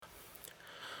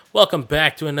Welcome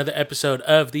back to another episode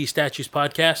of the Statues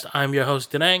Podcast. I'm your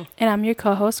host, Danang. And I'm your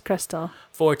co-host, Crystal.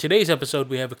 For today's episode,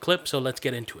 we have a clip, so let's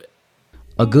get into it.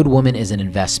 A good woman is an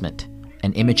investment.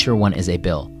 An immature one is a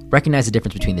bill. Recognize the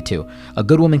difference between the two. A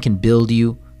good woman can build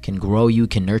you, can grow you,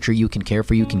 can nurture you, can care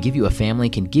for you, can give you a family,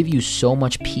 can give you so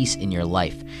much peace in your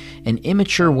life. An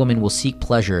immature woman will seek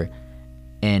pleasure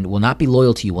and will not be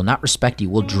loyal to you, will not respect you,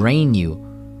 will drain you,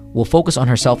 will focus on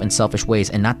herself in selfish ways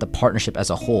and not the partnership as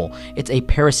a whole. It's a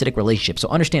parasitic relationship. So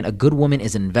understand, a good woman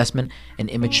is an investment, an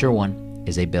immature one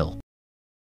is a bill.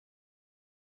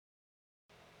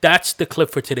 That's the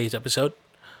clip for today's episode.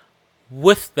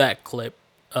 With that clip,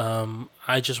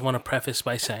 I just want to preface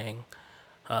by saying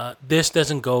this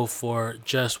doesn't go for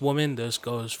just women. This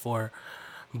goes for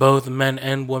both men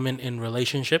and women in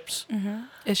relationships. Mm-hmm.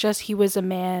 It's just he was a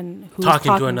man who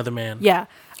talking to another man. Yeah,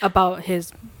 about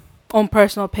his own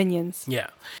personal opinions. Yeah.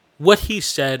 What he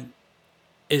said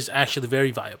is actually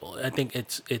very viable. I think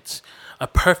it's a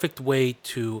perfect way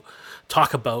to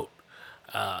talk about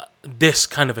this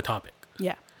kind of a topic.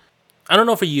 Yeah. I don't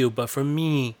know for you, but for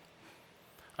me,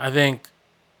 I think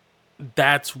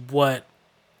that's what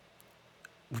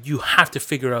you have to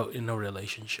figure out in a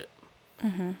relationship.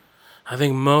 Mm-hmm. I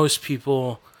think most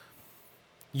people,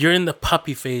 you're in the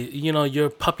puppy phase, your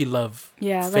puppy love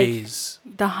phase.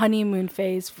 Like the honeymoon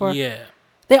phase. Yeah.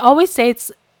 They always say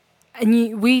it's,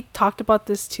 and we talked about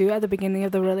this too at the beginning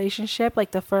of the relationship,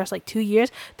 like the first 2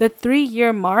 years. The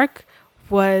 3-year mark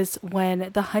was when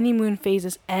the honeymoon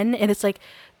phases end, and it's like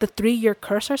the 3-year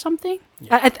curse or something.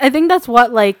 Yeah. I think that's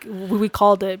what we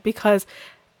called it, because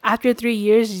after 3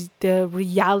 years, the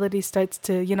reality starts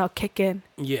to, kick in.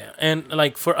 Yeah. And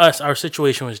for us, our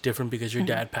situation was different because your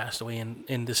dad passed away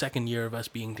in the second year of us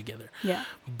being together. Yeah.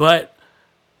 But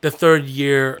the 3rd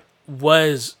year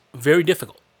was very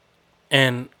difficult.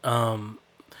 And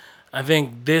I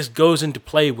think this goes into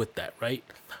play with that, right?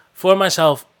 For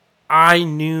myself, I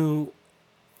knew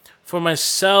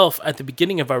at the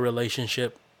beginning of our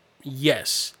relationship,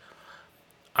 yes,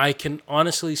 I can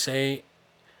honestly say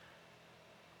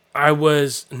I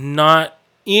was not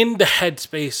in the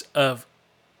headspace of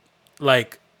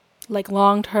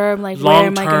long term, where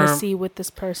am I going to see with this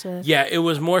person? Yeah, it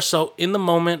was more so in the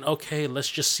moment, okay, let's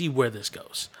just see where this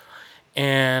goes.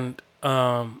 And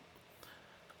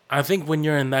I think when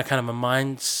you're in that kind of a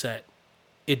mindset,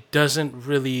 it doesn't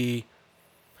really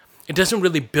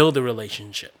build a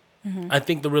relationship. Mm-hmm. I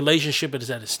think the relationship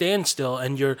is at a standstill,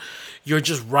 and you're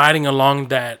just riding along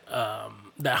that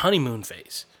honeymoon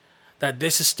phase. That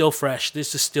this is still fresh,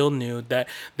 this is still new, that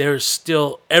there's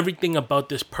still everything about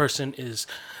this person is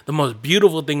the most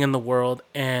beautiful thing in the world,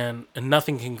 and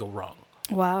nothing can go wrong.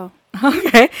 Wow.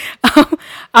 Okay. I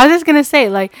was just going to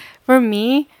say, for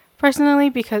me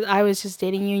personally, because I was just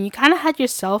dating you and you kind of had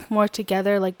yourself more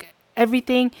together,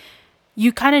 everything,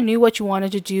 you kind of knew what you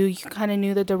wanted to do. You kind of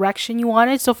knew the direction you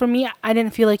wanted. So for me, I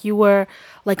didn't feel like you were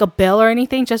a bill or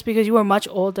anything, just because you were much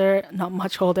older, not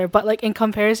much older, but in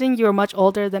comparison, you were much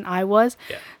older than I was.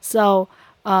 Yeah. So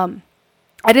I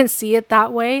didn't see it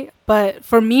that way. But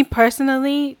for me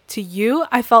personally, to you,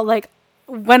 I felt like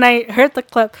when I heard the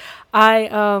clip,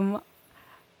 I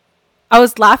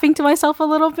was laughing to myself a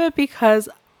little bit, because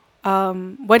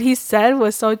what he said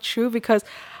was so true, because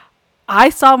I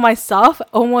saw myself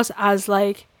almost as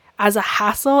a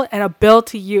hassle and a bill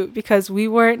to you, because we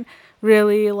weren't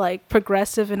really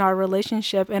progressive in our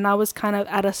relationship, and I was kind of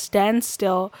at a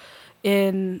standstill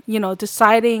in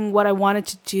deciding what I wanted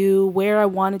to do, where I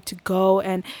wanted to go,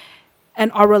 and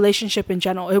our relationship in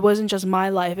general. It wasn't just my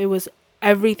life, it was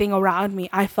everything around me.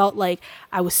 I felt like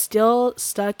I was still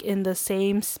stuck in the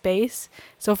same space.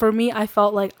 So for me, I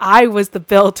felt like I was the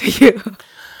bill to you.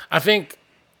 I think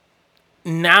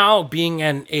now, being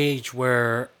at an age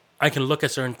where I can look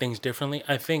at certain things differently,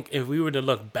 I think if we were to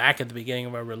look back at the beginning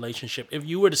of our relationship, if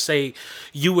you were to say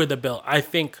you were the bill, I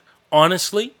think,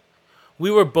 honestly,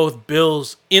 we were both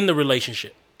bills in the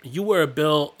relationship. You were a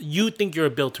bill, you think you're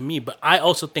a bill to me, but I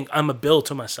also think I'm a bill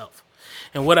to myself.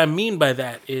 And what I mean by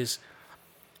that is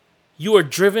you are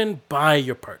driven by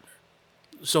your partner.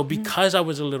 So because I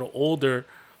was a little older,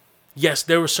 yes,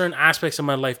 there were certain aspects of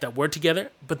my life that were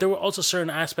together, but there were also certain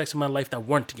aspects of my life that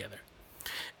weren't together.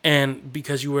 And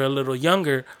because you were a little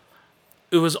younger,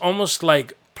 it was almost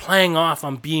like playing off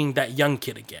on being that young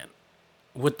kid again,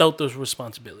 without those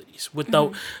responsibilities,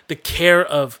 without the care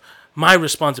of my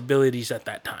responsibilities at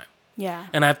that time. Yeah.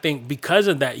 And I think because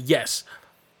of that, yes,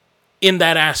 in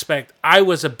that aspect, I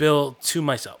was a bill to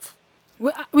myself.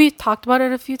 We talked about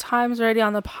it a few times already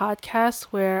on the podcast,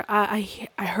 where I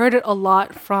heard it a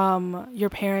lot from your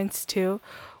parents too,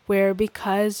 where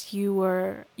because you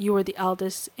were the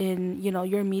eldest in,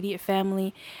 your immediate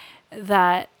family,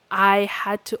 that I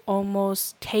had to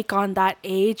almost take on that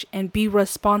age and be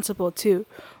responsible too.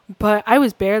 But I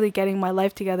was barely getting my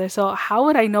life together. So how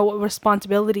would I know what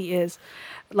responsibility is?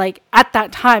 Like at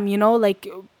that time, like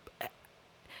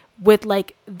with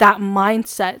like that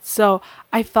mindset. So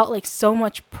I felt like so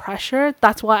much pressure.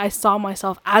 That's why I saw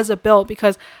myself as a bill,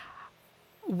 because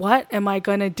what am I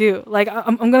going to do? Like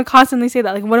I'm going to constantly say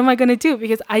that. Like, what am I going to do?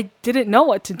 Because I didn't know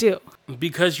what to do.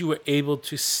 Because you were able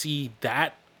to see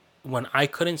that when I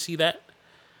couldn't see that.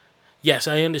 Yes,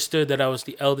 I understood that I was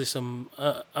the eldest.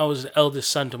 I was the eldest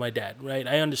son to my dad, right?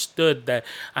 I understood that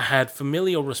I had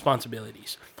familial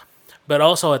responsibilities, but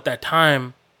also at that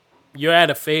time, you're at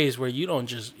a phase where you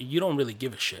don't really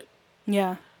give a shit.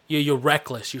 Yeah. You're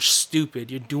reckless. You're stupid.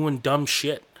 You're doing dumb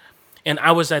shit, and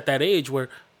I was at that age where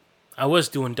I was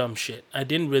doing dumb shit. I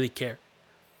didn't really care.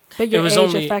 But your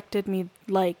age affected me,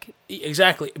 like...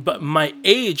 Exactly. But my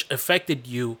age affected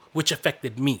you, which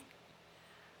affected me.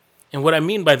 And what I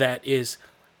mean by that is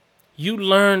you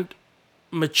learned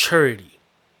maturity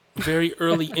very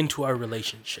early into our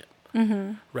relationship,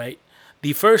 right?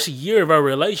 The first year of our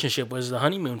relationship was the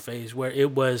honeymoon phase, where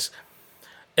it was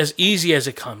as easy as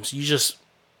it comes. You just,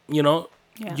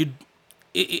 Yeah.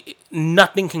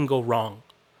 nothing can go wrong.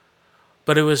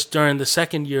 But it was during the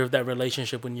second year of that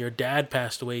relationship, when your dad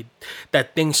passed away,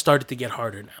 that things started to get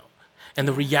harder now. And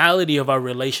the reality of our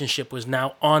relationship was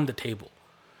now on the table.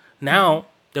 Now,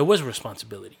 there was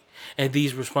responsibility. And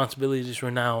these responsibilities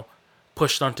were now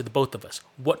pushed onto the both of us.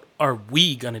 What are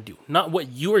we going to do? Not what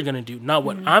you are going to do, not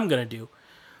what I'm going to do.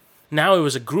 Now it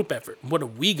was a group effort. What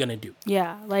are we going to do?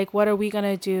 Yeah, like what are we going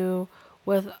to do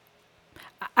with...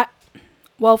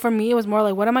 Well, for me, it was more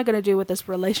like, what am I going to do with this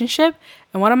relationship?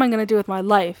 And what am I going to do with my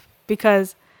life?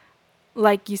 Because,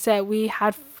 like you said, we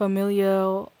had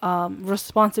familial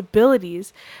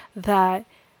responsibilities that,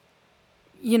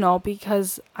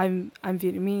 because I'm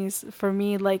Vietnamese, for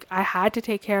me, like, I had to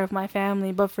take care of my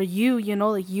family. But for you,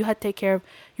 like, you had to take care of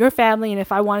your family. And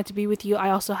if I wanted to be with you, I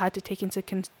also had to take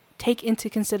into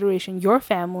consideration your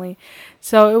family.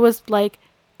 So it was like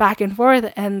back and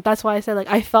forth, and that's why I said, like,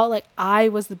 I felt like I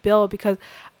was the bill, because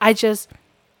I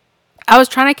was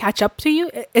trying to catch up to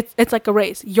you. It's like a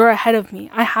race. You're ahead of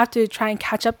me. I have to try and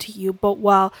catch up to you, but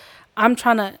while I'm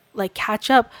trying to like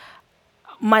catch up,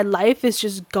 my life is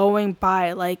just going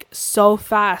by like so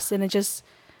fast, and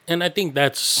And I think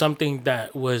that's something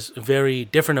that was very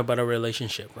different about our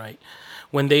relationship, right?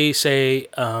 When they say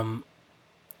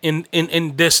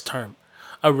in this term,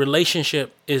 a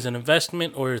relationship is an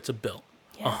investment or it's a bill.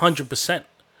 100%.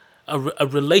 A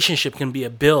relationship can be a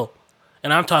bill,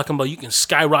 and I'm talking about you can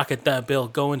skyrocket that bill,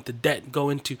 go into debt, go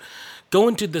into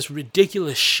this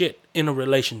ridiculous shit in a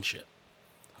relationship.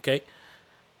 Okay,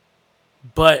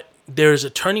 but there's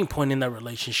a turning point in that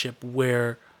relationship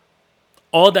where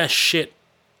all that shit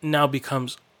now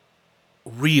becomes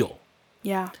real.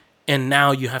 Yeah. And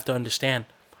now you have to understand,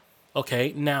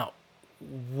 okay, now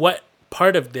what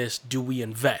part of this do we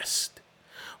invest?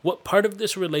 What part of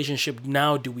this relationship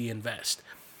now do we invest?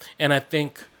 And I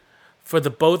think for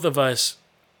the both of us,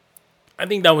 I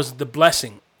think that was the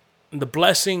blessing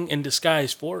in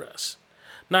disguise for us.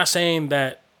 Not saying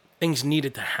that things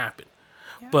needed to happen,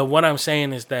 but what I'm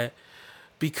saying is that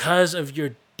because of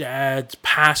your dad's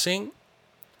passing,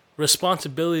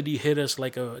 responsibility hit us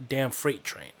like a damn freight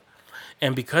train.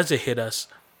 And because it hit us,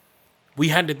 we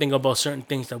had to think about certain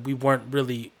things that we weren't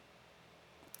really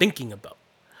thinking about.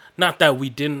 Not that we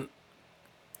didn't,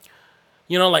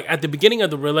 like at the beginning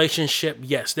of the relationship,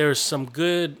 yes, there are some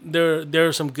good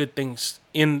things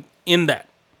in that.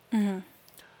 Mm-hmm.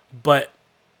 But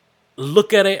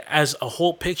look at it as a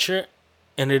whole picture,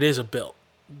 and it is a bill.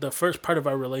 The first part of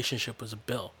our relationship was a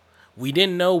bill. We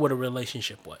didn't know what a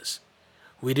relationship was.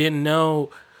 We didn't know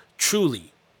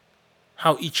truly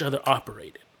how each other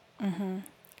operated. Mm-hmm.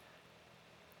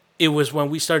 It was when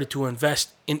we started to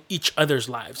invest in each other's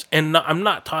lives. And I'm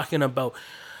not talking about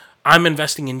I'm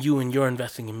investing in you and you're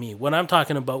investing in me. What I'm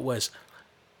talking about was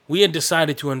we had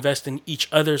decided to invest in each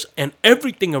other's and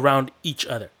everything around each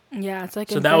other. Yeah, it's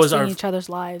like investing in each other's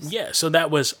lives. Yeah, so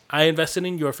that was I invested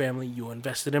in your family, you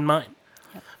invested in mine.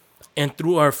 Yep. And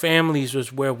through our families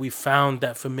was where we found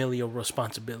that familial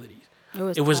responsibilities.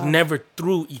 It was never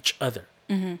through each other.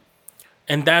 Mm-hmm.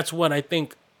 And that's what I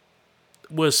think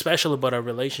was special about our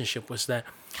relationship, was that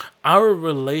our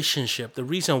relationship, the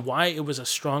reason why it was as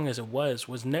strong as it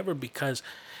was never because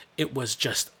it was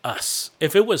just us.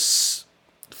 If it was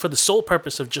for the sole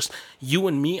purpose of just you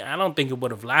and me, I don't think it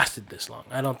would have lasted this long.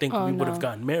 I don't think we would have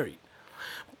gotten married.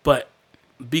 But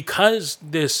because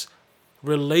this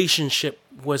relationship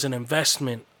was an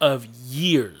investment of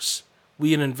years.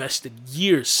 We had invested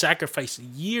years, sacrificed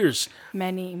years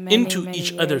Many into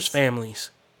each other's years.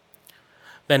 families.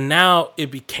 That now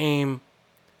it became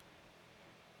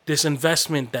this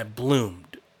investment that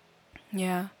bloomed.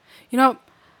 Yeah. You know,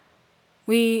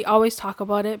 we always talk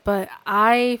about it, but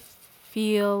I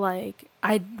feel like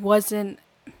I wasn't.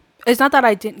 It's not that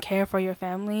I didn't care for your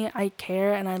family. I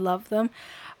care and I love them.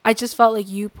 I just felt like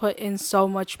you put in so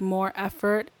much more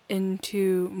effort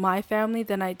into my family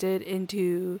than I did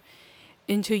into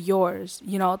yours.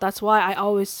 You know, that's why I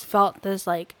always felt this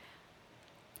like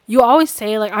you always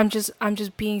say like I'm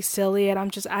just being silly and I'm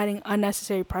just adding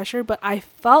unnecessary pressure, but I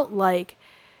felt like,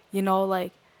 you know,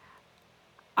 like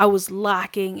I was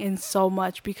lacking in so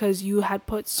much because you had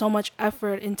put so much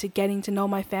effort into getting to know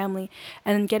my family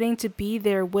and getting to be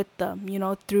there with them, you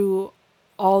know, through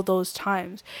all those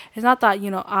times. It's not that,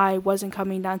 you know, I wasn't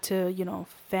coming down to, you know,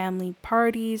 family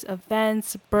parties,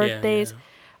 events, Yeah, yeah. birthdays.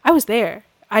 I was there.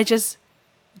 I just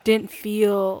didn't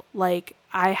feel like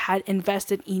I had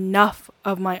invested enough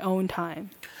of my own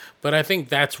time. But I think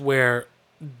that's where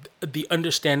the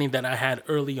understanding that I had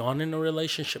early on in the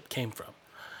relationship came from.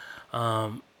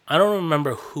 I don't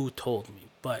remember who told me,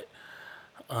 but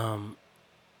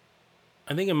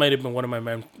I think it might have been one of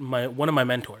one of my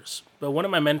mentors. But one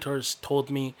of my mentors told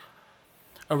me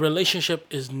a relationship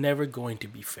is never going to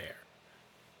be fair.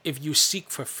 If you seek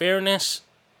for fairness,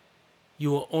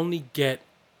 you will only get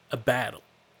a battle.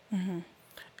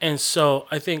 And so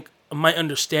I think my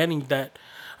understanding that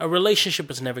a relationship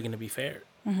is never going to be fair.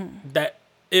 That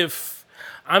if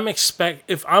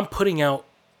if I'm putting out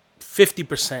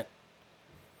 50%,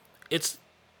 it's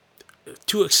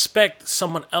to expect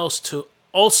someone else to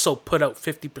also put out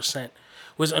 50%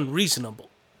 was unreasonable.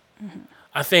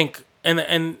 I think,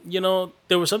 and you know,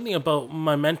 there was something about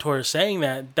my mentor saying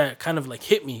that kind of like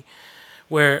hit me,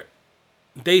 where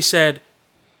they said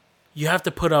you have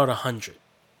to put out 100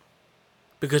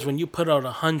 because when you put out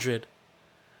 100,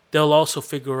 they'll also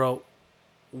figure out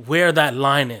where that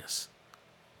line is,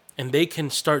 and they can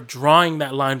start drawing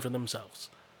that line for themselves.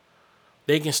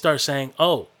 They can start saying,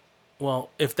 oh,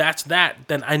 well, if that's that,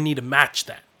 then I need to match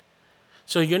that.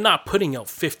 So you're not putting out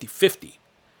 50-50.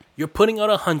 You're putting out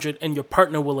 100, and your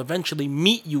partner will eventually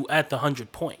meet you at the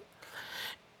 100 point.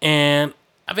 And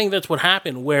I think that's what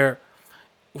happened, where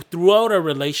throughout our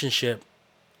relationship,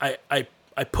 I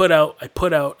put out,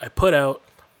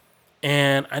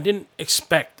 and I didn't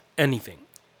expect anything.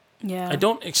 Yeah. I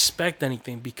don't expect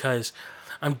anything because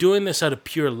I'm doing this out of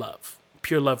pure love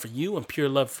for you and pure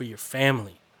love for your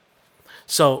family.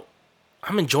 So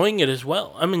I'm enjoying it as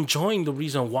well. I'm enjoying the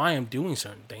reason why I'm doing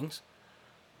certain things.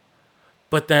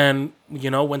 But then, you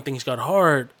know, when things got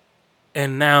hard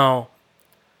and now,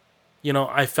 you know,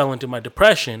 I fell into my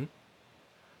depression,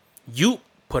 you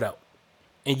put out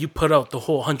and you put out the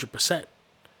whole 100%.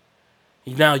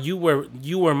 Now you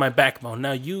were my backbone.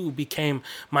 Now you became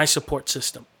my support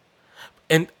system.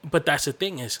 But that's the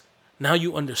thing is, now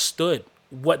you understood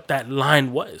what that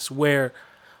line was, where,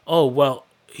 oh, well,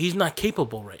 he's not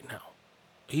capable right now.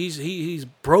 He's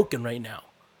broken right now.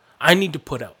 I need to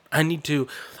put out. I need to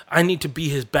be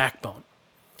his backbone.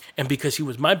 And because he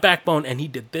was my backbone and he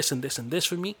did this and this and this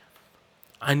for me,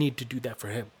 I need to do that for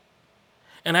him.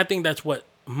 And I think that's what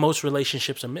most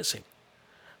relationships are missing.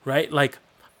 Right? Like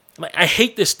I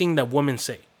hate this thing that women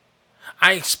say.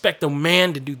 I expect a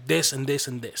man to do this and this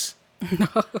and this.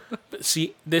 But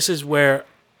see, this is where,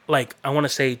 like, I want to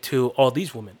say to all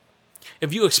these women,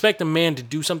 if you expect a man to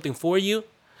do something for you,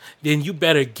 then you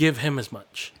better give him as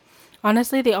much.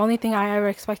 Honestly, the only thing I ever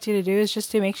expect you to do is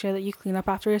just to make sure that you clean up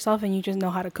after yourself and you just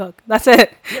know how to cook. That's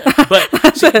it.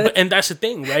 Yeah, and that's the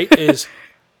thing, right? Is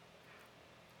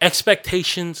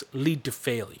expectations lead to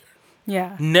failure.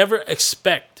 Yeah. Never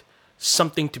expect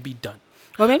something to be done.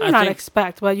 Well, maybe not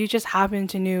expect, but you just happen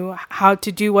to know how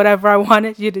to do whatever I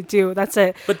wanted you to do. That's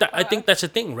it. But I think that's the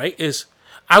thing, right? Is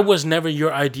I was never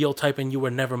your ideal type and you were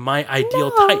never my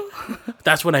ideal type.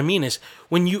 That's what I mean is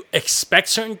when you expect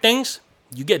certain things,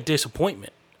 you get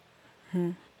disappointment.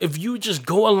 If you just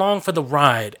go along for the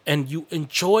ride and you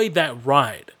enjoy that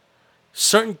ride,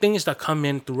 certain things that come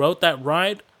in throughout that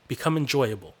ride become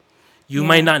enjoyable. You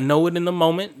might not know it in the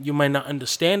moment. You might not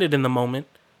understand it in the moment.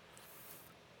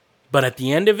 But at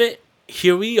the end of it,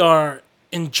 here we are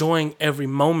enjoying every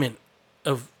moment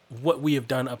of what we have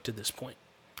done up to this point.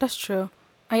 That's true.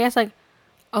 I guess like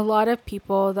a lot of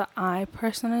people that I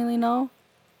personally know,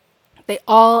 they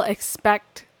all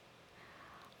expect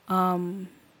something.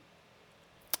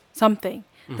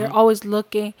 They're always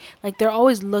looking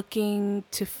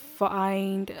to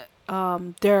find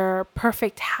their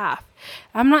perfect half.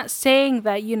 I'm not saying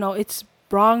that, you know, it's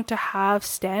wrong to have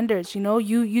standards.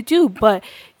 You do, but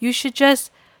you should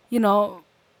just,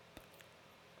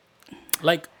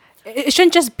 Like, it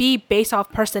shouldn't just be based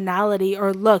off personality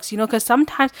or looks, because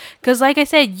sometimes, because like I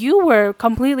said, you were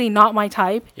completely not my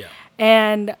type. yeah.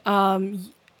 And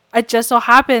it just so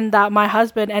happened that my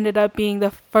husband ended up being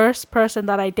the first person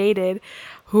that I dated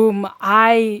whom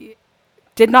I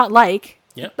did not like.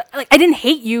 Yeah. Like, I didn't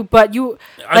hate you, but you,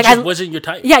 I just wasn't your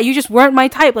type. yeah, you just weren't my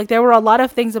type. Like, there were a lot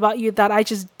of things about you that I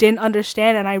just didn't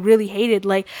understand, and I really hated,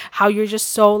 like, how you're just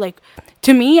so, like,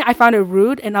 to me, I found it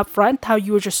rude and upfront how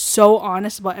you were just so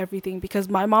honest about everything, because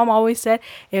my mom always said,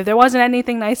 if there wasn't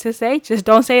anything nice to say, just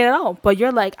don't say it at all. But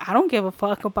you're like, I don't give a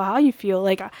fuck about how you feel.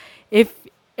 Like, if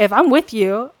I'm with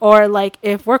you, or, like,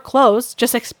 if we're close,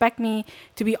 just expect me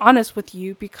to be honest with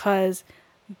you, because,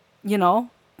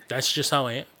 That's just how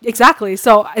I am. exactly.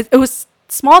 So it was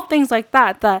small things like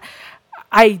that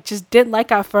I just didn't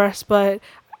like at first, but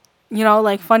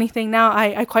like, funny thing now,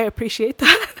 I quite appreciate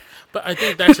that. But I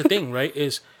think that's the thing, right?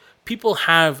 Is people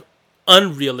have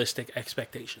unrealistic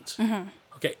expectations. Mm-hmm.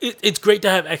 Okay, it's great to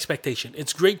have expectation.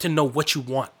 It's great to know what you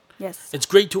want. Yes. It's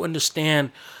great to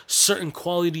understand certain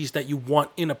qualities that you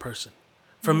want in a person.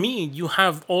 For me, you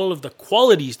have all of the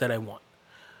qualities that I want.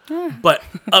 But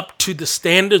up to the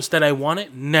standards that I want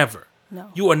it, never. No.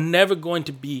 You are never going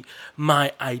to be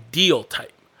my ideal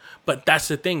type. But that's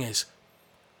the thing is,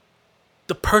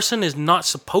 the person is not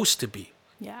supposed to be.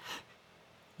 Yeah.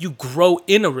 You grow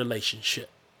in a relationship.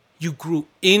 You grew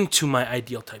into my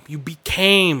ideal type. You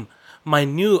became my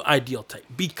new ideal type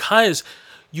because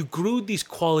you grew these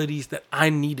qualities that I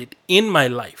needed in my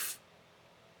life.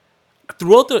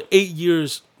 Throughout the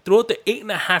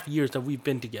 8.5 years that we've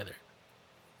been together,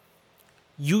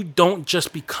 you don't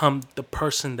just become the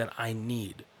person that I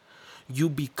need. You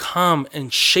become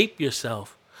and shape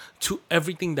yourself to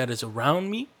everything that is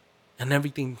around me and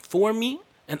everything for me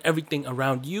and everything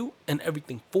around you and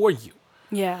everything for you.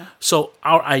 Yeah. So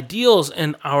our ideals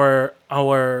and our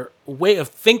way of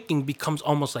thinking becomes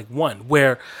almost like one,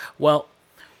 where, well,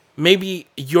 maybe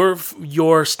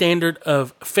your standard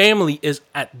of family is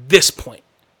at this point.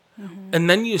 Mm-hmm. And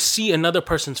then you see another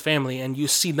person's family and you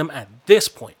see them at this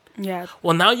point. Yeah.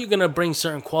 Well, now you're going to bring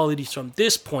certain qualities from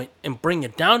this point and bring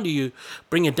it down to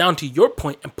your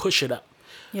point and push it up.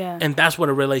 Yeah. And that's what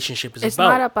a relationship is it's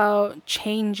about. It's not about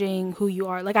changing who you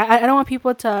are. Like, I don't want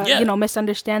people to,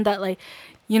 misunderstand that, like,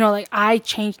 like, I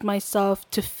changed myself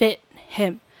to fit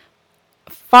him.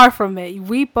 Far from it.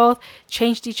 We both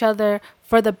changed each other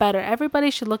for the better. Everybody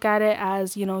should look at it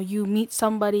as, you meet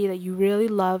somebody that you really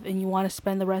love and you want to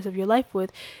spend the rest of your life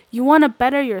with. You want to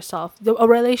better yourself. A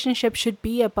relationship should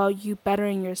be about you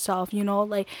bettering yourself,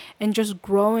 and just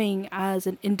growing as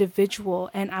an individual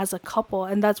and as a couple.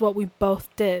 And that's what we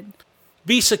both did.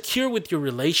 Be secure with your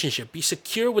relationship. Be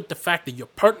secure with the fact that your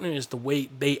partner is the way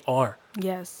they are.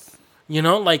 Yes.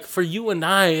 Like, for you and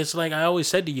I, it's like I always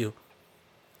said to you,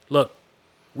 look,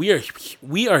 we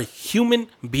are human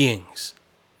beings.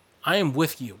 I am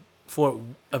with you for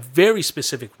a very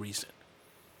specific reason.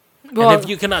 Well, and if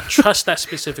you cannot trust that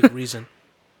specific reason,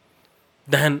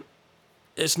 then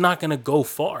it's not going to go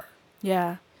far.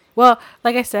 Yeah. Well,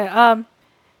 like I said,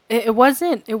 it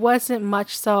wasn't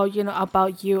much so,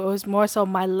 about you. It was more so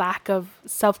my lack of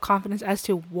self-confidence as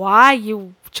to why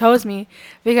you chose me,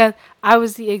 because I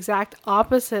was the exact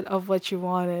opposite of what you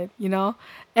wanted,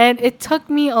 And it took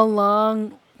me a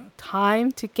long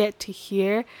time to get to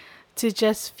here, to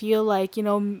just feel like,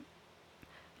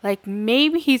 like,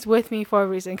 maybe he's with me for a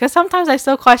reason. Because sometimes I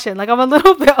still question, like, I'm a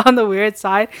little bit on the weird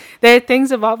side. There are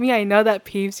things about me I know that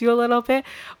peeves you a little bit,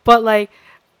 but like,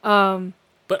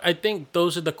 but I think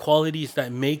those are the qualities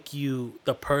that make you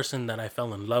the person that I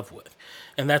fell in love with.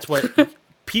 And that's what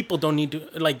people don't need to,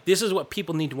 like, this is what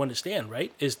people need to understand,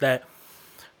 right? Is that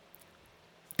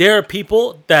there are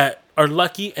people that are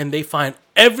lucky and they find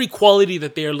every quality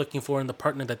that they are looking for in the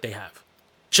partner that they have.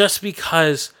 Just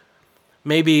because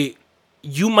maybe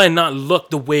you might not look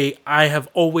the way I have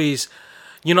always,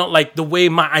 like the way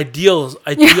my ideal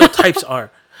types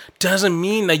are, doesn't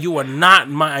mean that you are not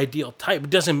my ideal type. It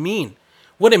doesn't mean.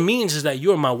 What it means is that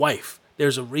you're my wife.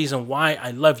 There's a reason why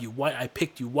I love you, why I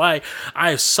picked you, why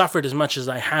I have suffered as much as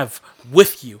I have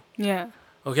with you. Yeah.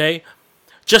 Okay?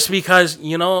 Just because,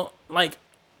 like,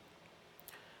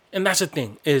 and that's the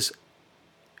thing, is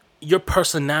your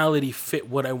personality fit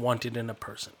what I wanted in a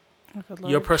person.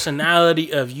 Your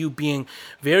personality of you being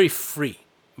very free,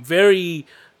 very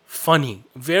funny,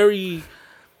 very,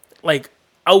 like,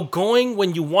 outgoing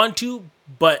when you want to,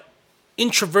 but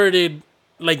introverted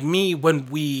like me when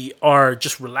we are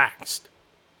just relaxed.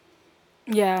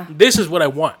 Yeah. This is what I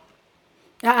want.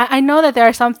 I know that there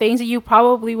are some things that you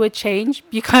probably would change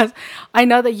because I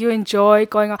know that you enjoy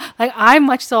going on. Like, I'm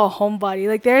much so a homebody.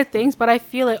 Like, there are things, but I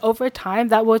feel like over time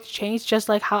that will change, just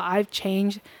like how I've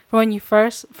changed from when you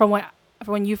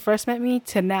first met me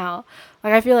to now.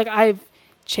 Like, I feel like I've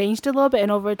changed a little bit,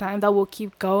 and over time that will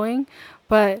keep going.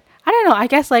 But I don't know. I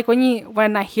guess like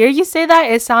when I hear you say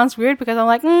that, it sounds weird because I'm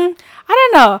like, I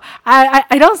don't know.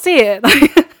 I don't see it.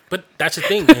 But that's the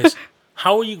thing is,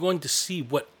 how are you going to see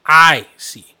what I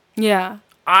see? Yeah.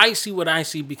 I see what I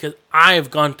see because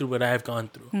I've gone through what I've gone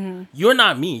through. Mm-hmm. You're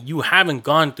not me. You haven't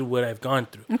gone through what I've gone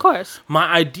through. Of course. My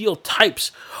ideal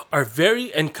types are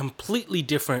very and completely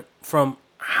different from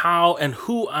how and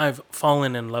who I've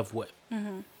fallen in love with.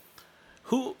 Mm-hmm.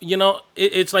 Who,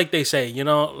 it's like they say,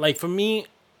 like for me,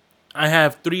 I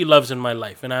have 3 loves in my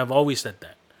life, and I've always said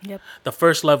that. Yep. The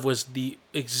first love was the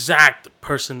exact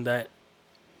person that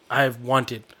I've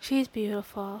wanted. She's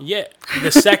beautiful. Yeah.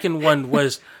 The second one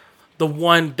was the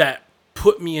one that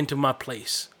put me into my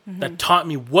place, that taught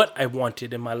me what I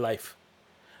wanted in my life.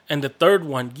 And the third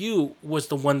one, you, was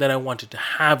the one that I wanted to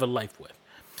have a life with.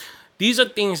 These are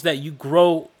things that you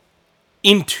grow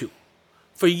into.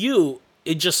 For you,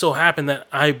 it just so happened that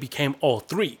I became all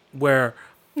 3, where,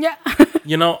 Yeah.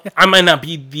 I might not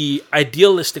be the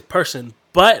idealistic person,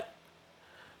 but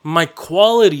my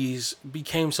qualities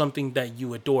became something that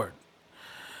you adored.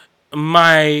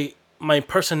 My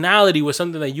personality was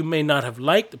something that you may not have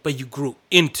liked, but you grew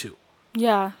into.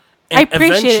 Yeah. And I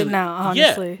appreciate it eventually- now,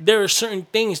 honestly. Yeah, there are certain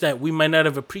things that we might not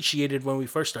have appreciated when we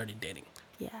first started dating.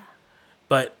 Yeah.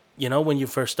 But, when you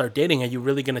first start dating, are you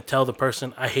really going to tell the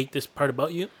person, I hate this part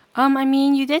about you? I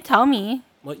mean, you did tell me.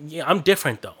 Well, yeah, I'm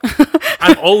different, though.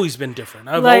 I've always been different.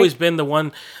 I've Like- always been the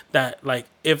one that, like,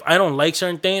 if I don't like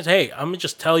certain things, hey, I'm going to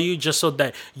just tell you just so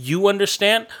that you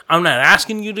understand. I'm not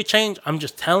asking you to change. I'm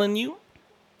just telling you.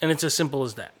 And it's as simple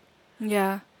as that.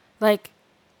 Yeah. Like,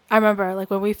 I remember,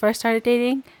 like, when we first started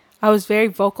dating, I was very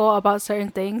vocal about certain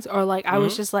things, or, like, I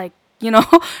was just, like, you know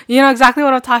exactly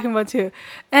what I'm talking about, too.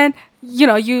 And,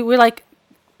 you were like,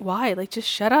 why? Like, just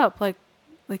shut up. Like,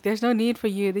 there's no need for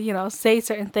you to, say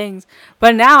certain things.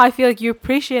 But now I feel like you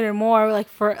appreciate it more, like,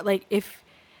 for, like, if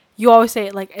you always say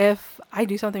it, like, if I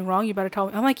do something wrong, you better tell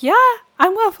me. I'm like, yeah,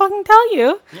 I'm gonna fucking tell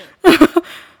you. Yeah.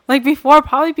 Like, before,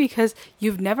 probably because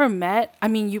you've never met. I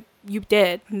mean, you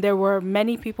did. There were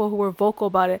many people who were vocal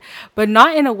about it, but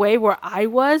not in a way where I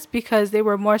was, because they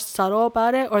were more subtle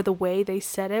about it, or the way they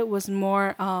said it was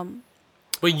more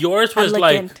But yours was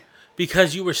elegant. like,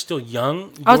 because you were still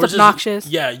young. I was yours obnoxious.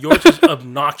 Yours was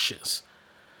obnoxious.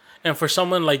 And for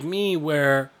someone like me,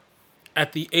 where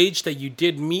at the age that you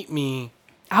did meet me,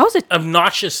 I was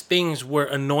obnoxious things were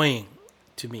annoying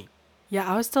to me.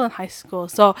 I was still in high school.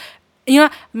 So,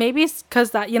 maybe it's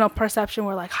because that, perception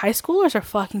where, like, high schoolers are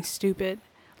fucking stupid.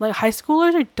 Like, high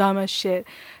schoolers are dumb as shit.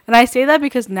 And I say that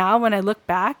because now when I look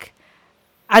back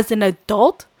as an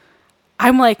adult,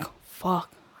 I'm like,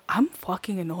 fuck, I'm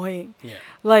fucking annoying. Yeah.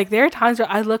 Like, there are times where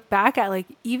I look back at, like,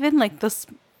 even, like, this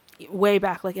way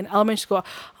back, like, in elementary school,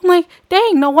 I'm like,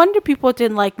 dang, no wonder people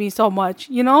didn't like me so much,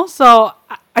 So,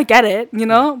 I get it,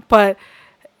 but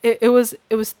it was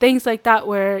things like that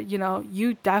where,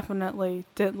 you definitely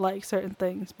didn't like certain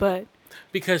things, but...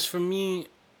 Because for me,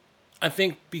 I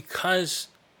think because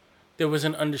there was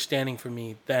an understanding for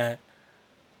me that,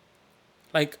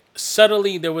 like,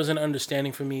 subtly there was an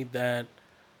understanding for me that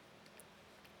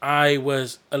I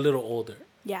was a little older.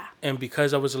 Yeah. And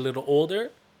because I was a little older,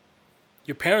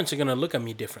 your parents are going to look at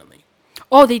me differently.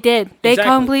 Oh, they did. They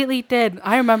Exactly. completely did.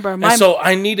 I remember. And so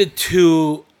I needed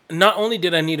to, not only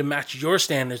did I need to match your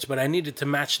standards, but I needed to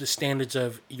match the standards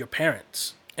of your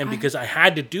parents. And because I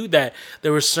had to do that,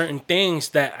 there were certain things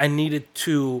that I needed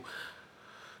to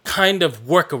kind of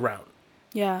work around.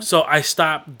 Yeah. So I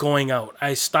stopped going out.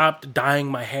 I stopped dyeing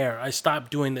my hair. I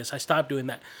stopped doing this. I stopped doing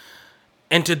that.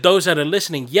 And to those that are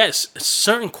listening, yes,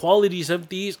 certain qualities of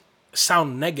these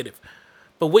sound negative.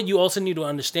 But what you also need to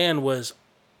understand was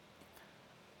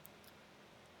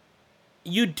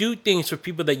you do things for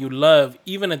people that you love,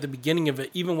 even at the beginning of it,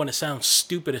 even when it sounds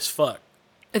stupid as fuck.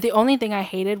 The only thing I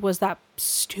hated was that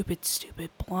stupid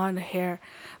blonde hair.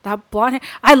 That blonde hair.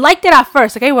 I liked it at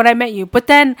first, okay, when I met you. But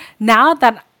then now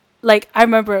that, like, I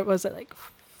remember it was like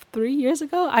 3 years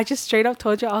ago, I just straight up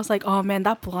told you, I was like, oh man,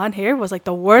 that blonde hair was like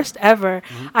the worst ever.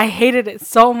 Mm-hmm. I hated it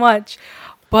so much.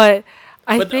 But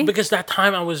I think because that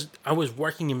time I was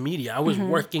working in media. I was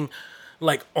working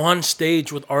like on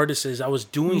stage with artists. I was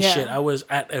doing shit. I was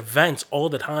at events all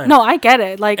the time. No, I get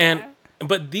it. Like,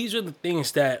 but these are the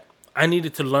things that I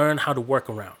needed to learn how to work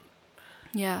around.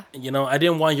 Yeah. I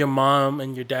didn't want your mom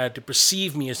and your dad to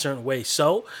perceive me a certain way.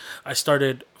 So I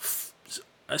started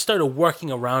I started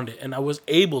working around it, and I was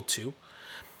able to.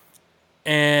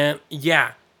 And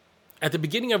yeah, at the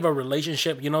beginning of a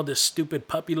relationship, this stupid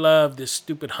puppy love, this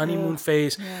stupid honeymoon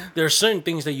phase, yeah. there are certain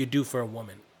things that you do for a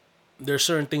woman. There are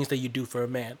certain things that you do for a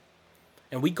man.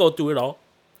 And we go through it all,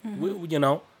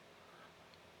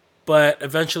 but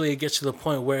eventually it gets to the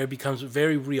point where it becomes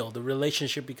very real. The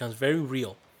relationship becomes very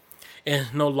real. And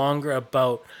it's no longer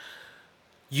about,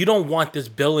 you don't want this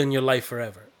bill in your life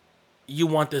forever. You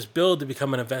want this bill to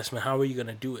become an investment. How are you going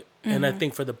to do it? And I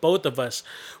think for the both of us,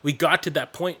 we got to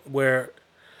that point where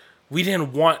we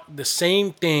didn't want the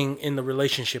same thing in the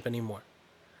relationship anymore.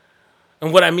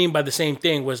 And what I mean by the same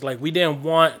thing was like, we didn't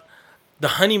want the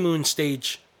honeymoon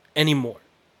stage anymore.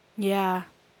 Yeah.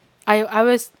 I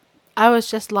was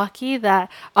just lucky that,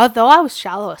 although I was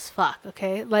shallow as fuck,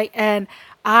 okay? Like, and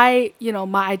I,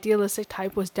 my idealistic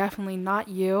type was definitely not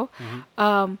you.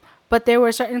 But there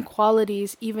were certain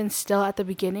qualities even still at the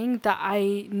beginning that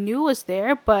I knew was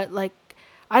there, but like,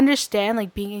 I understand,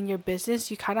 like, being in your business,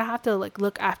 you kind of have to like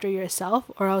look after yourself,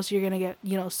 or else you're gonna get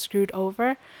screwed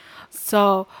over.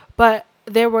 So, but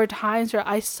there were times where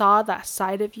I saw that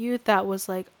side of you that was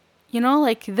like,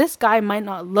 like, this guy might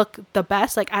not look the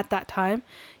best like at that time,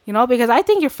 because I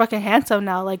think you're fucking handsome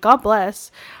now, like, God bless.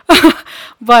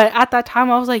 But at that time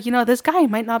I was like, this guy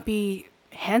might not be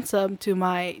handsome to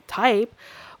my type,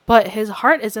 but his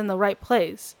heart is in the right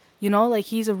place. Like,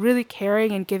 he's a really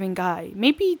caring and giving guy,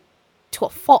 maybe to a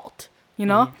fault,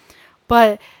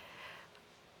 but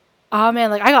oh man,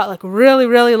 like, I got like really,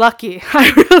 really lucky.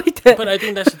 I really did. But I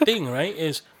think that's the thing, right?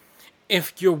 Is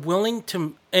if you're willing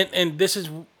to, and this is,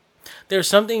 there's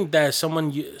something that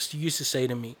someone used to say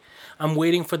to me, I'm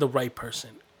waiting for the right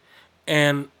person.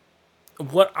 And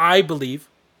what I believe,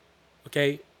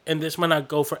 okay, and this might not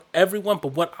go for everyone,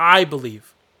 but what I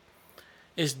believe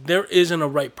is there isn't a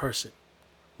right person.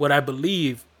 What I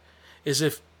believe is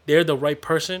if they're the right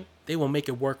person, they will make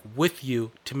it work with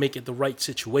you to make it the right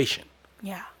situation.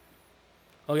 Yeah.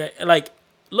 Okay, like,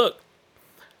 look,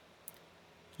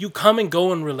 you come and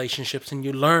go in relationships and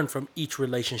you learn from each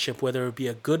relationship, whether it be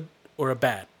a good or a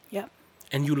bad. Yep.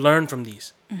 And you learn from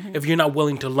these. If you're not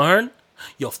willing to learn,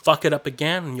 you'll fuck it up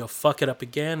again, and you'll fuck it up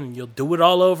again, and you'll do it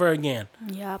all over again.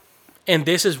 Yep. And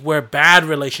this is where bad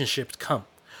relationships come,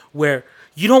 where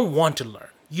you don't want to learn.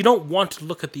 You don't want to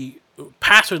look at the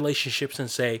past relationships and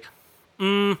say,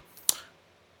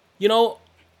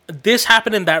 this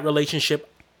happened in that relationship,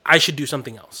 I should do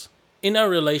something else. In our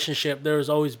relationship, there has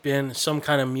always been some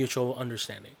kind of mutual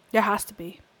understanding. There has to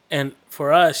be. And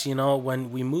for us,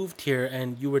 when we moved here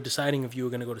and you were deciding if you were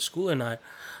going to go to school or not,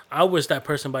 I was that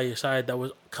person by your side that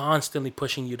was constantly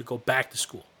pushing you to go back to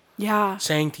school. Yeah.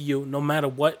 Saying to you, no matter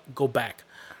what, go back.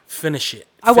 Finish it.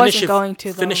 I wasn't going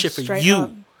to, though. Finish it for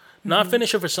you. Not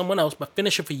finish it for someone else, but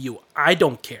finish it for you. I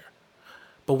don't care.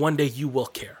 But one day you will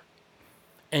care.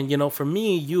 And, for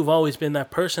me, you've always been that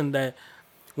person that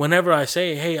whenever I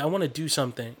say, hey, I want to do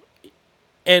something,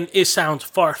 and it sounds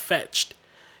far-fetched,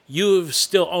 you've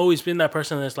still always been that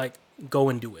person that's like, go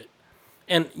and do it.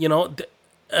 And,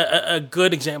 a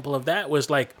good example of that was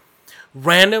like,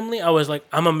 randomly, I was like,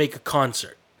 I'm going to make a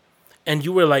concert. And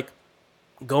you were like,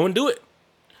 go and do it.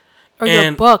 Or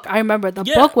your book. I remember the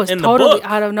book was totally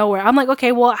out of nowhere. I'm like,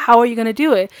 okay, well, how are you going to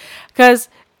do it? Because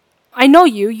I know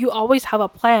you always have a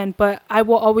plan, but I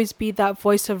will always be that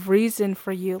voice of reason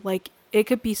for you. Like, it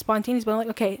could be spontaneous, but I'm like,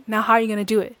 okay, now how are you going to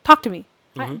do it? Talk to me.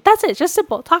 That's it. Just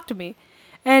simple. Talk to me.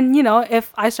 And,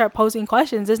 if I start posing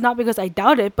questions, it's not because I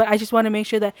doubt it, but I just want to make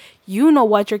sure that you know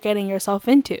what you're getting yourself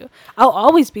into. I'll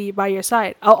always be by your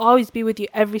side. I'll always be with you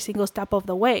every single step of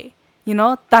the way.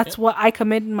 That's what I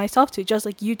committed myself to, just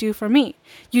like you do for me.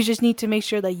 You just need to make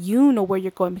sure that you know where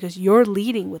you're going because you're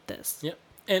leading with this. Yep.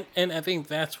 And I think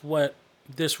that's what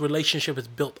this relationship is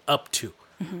built up to,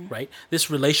 right? This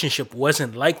relationship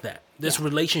wasn't like that. This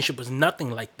relationship was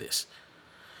nothing like this.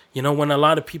 When a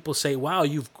lot of people say, "Wow,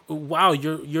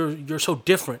 you're so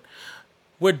different."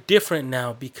 We're different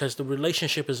now because the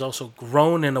relationship has also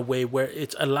grown in a way where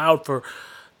it's allowed for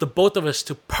the both of us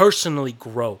to personally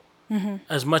grow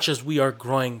as much as we are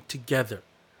growing together.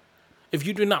 If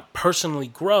you do not personally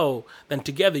grow, then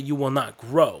together you will not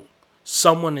grow.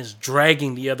 Someone is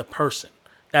dragging the other person.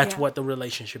 That's what the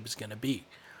relationship is going to be.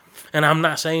 And I'm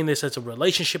not saying this as a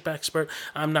relationship expert.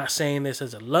 I'm not saying this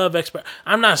as a love expert.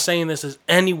 I'm not saying this as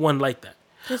anyone like that.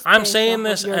 I'm saying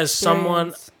this as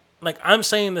someone, like, I'm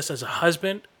saying this as a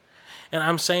husband, and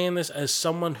I'm saying this as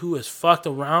someone who has fucked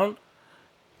around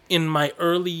in my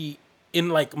earlier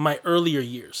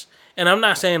years. And I'm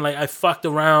not saying like I fucked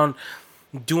around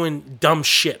doing dumb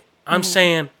shit. I'm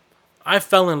saying I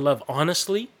fell in love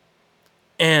honestly,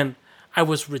 and I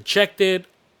was rejected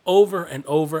over and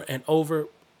over and over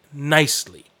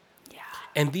nicely. Yeah.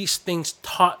 And these things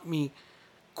taught me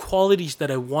qualities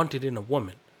that I wanted in a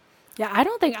woman. Yeah, I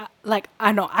don't think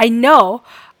I know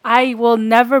I will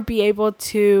never be able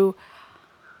to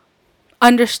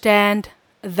understand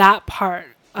that part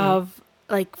of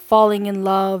like falling in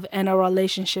love and a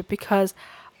relationship because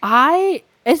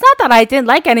it's not that I didn't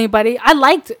like anybody. I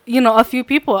liked, a few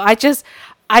people. I just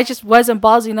wasn't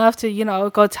ballsy enough to,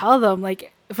 go tell them.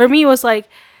 Like for me it was like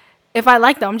if I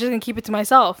like them, I'm just going to keep it to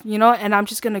myself, and I'm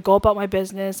just going to go about my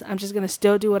business. I'm just going to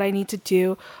still do what I need to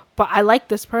do. But I like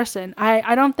this person.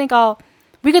 I don't think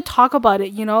we could talk about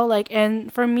it,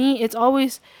 and for me, it's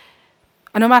always,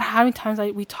 no matter how many times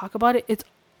we talk about it, it's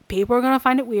people are going to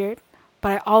find it weird.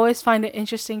 But I always find it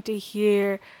interesting to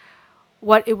hear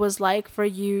what it was like for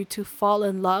you to fall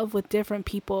in love with different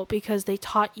people because they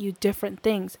taught you different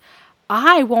things.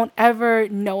 I won't ever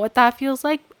know what that feels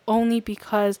like only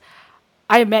because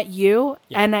I met you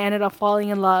and I ended up falling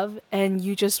in love and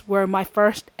you just were my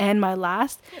first and my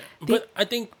last. But I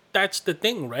think that's the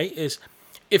thing, right? Is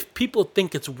if people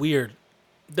think it's weird,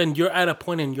 then you're at a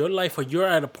point in your life or you're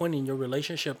at a point in your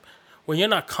relationship where you're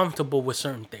not comfortable with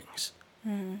certain things.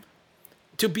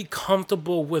 To be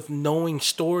comfortable with knowing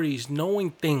stories, knowing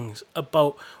things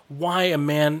about why a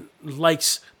man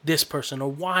likes this person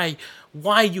or why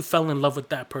you fell in love with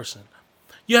that person.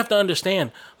 You have to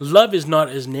understand, love is not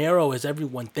as narrow as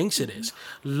everyone thinks it is.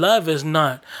 Love is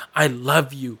not, I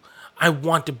love you, I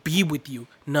want to be with you.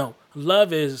 No,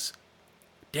 love is,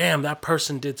 damn, that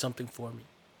person did something for me.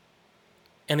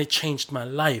 And it changed my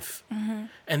life.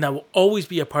 And that will always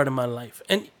be a part of my life.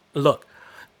 And look,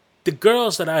 the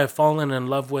girls that I have fallen in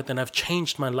love with and have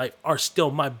changed my life are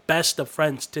still my best of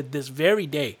friends to this very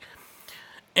day.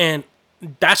 And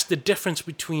that's the difference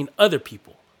between other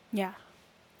people. Yeah.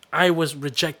 I was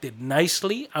rejected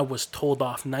nicely. I was told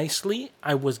off nicely.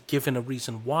 I was given a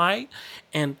reason why.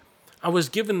 And I was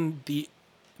given the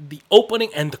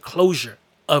opening and the closure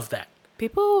of that.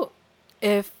 People,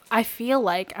 if I feel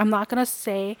like, I'm not going to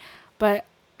say, but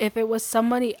if it was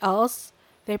somebody else,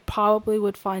 they probably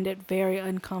would find it very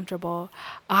uncomfortable.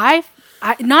 Not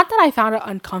that I found it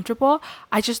uncomfortable.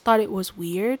 I just thought it was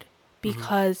weird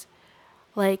because,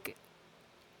 like,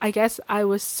 I guess I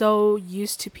was so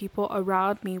used to people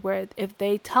around me where if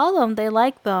they tell them they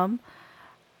like them,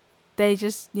 they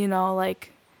just,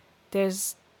 like,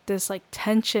 there's this, like,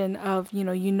 tension of,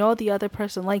 the other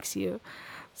person likes you.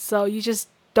 So you just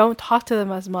don't talk to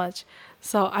them as much.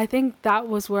 So I think that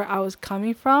was where I was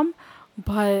coming from.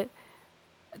 But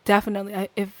definitely,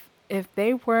 if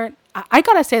they weren't, I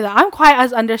gotta say that I'm quite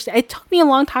as understanding. It took me a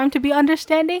long time to be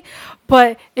understanding,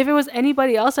 but if it was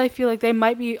anybody else, I feel like they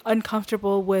might be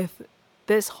uncomfortable with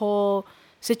this whole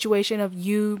situation of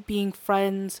you being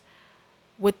friends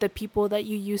with the people that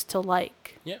you used to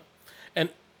like. Yeah, and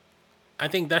I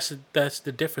think that's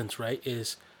the difference, right?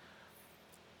 Is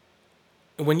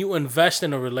when you invest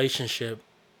in a relationship,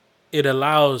 it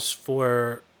allows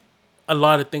for a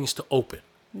lot of things to open.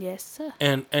 Yes, sir.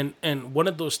 And one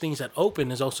of those things that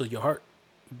open is also your heart.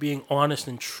 Being honest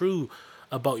and true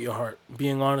about your heart.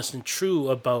 Being honest and true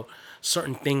about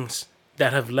certain things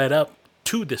that have led up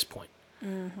to this point.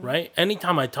 Right?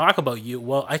 Anytime I talk about you,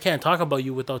 well, I can't talk about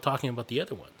you without talking about the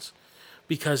other ones.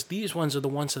 Because these ones are the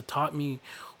ones that taught me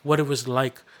what it was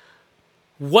like,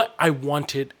 what I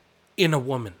wanted in a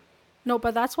woman. No,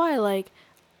 but that's why, like,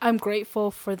 I'm grateful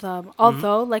for them.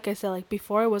 Although, like I said, like,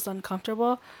 before it was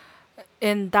uncomfortable,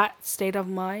 in that state of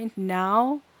mind,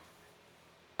 now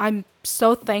I'm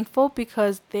so thankful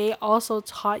because they also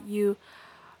taught you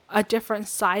a different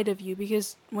side of you,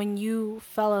 because when you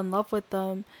fell in love with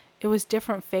them, it was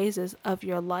different phases of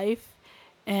your life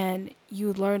and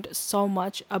you learned so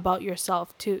much about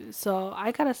yourself too. So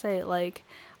I gotta say, like,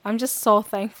 I'm just so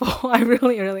thankful. I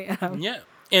really, really am. Yeah.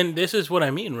 And this is what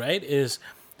I mean, right? Is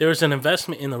there's an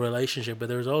investment in the relationship, but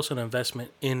there's also an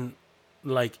investment in,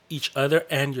 like, each other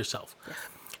and yourself. Yes.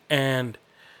 And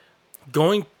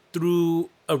going through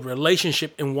a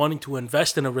relationship and wanting to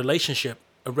invest in a relationship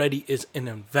already is an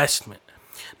investment.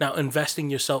 Now, investing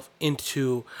yourself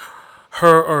into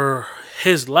her or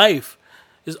his life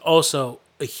is also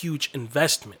a huge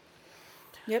investment.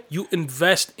 Yep. You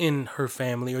invest in her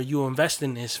family or you invest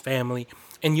in his family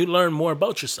and you learn more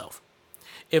about yourself.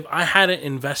 If I hadn't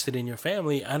invested in your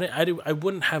family, I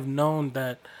wouldn't have known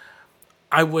that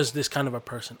I was this kind of a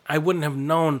person. I wouldn't have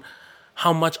known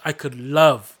how much I could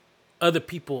love other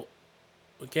people.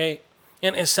 Okay?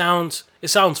 And it sounds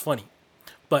funny,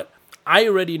 but I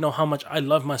already know how much I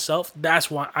love myself.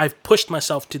 That's why I've pushed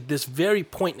myself to this very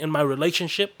point in my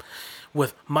relationship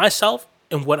with myself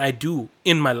and what I do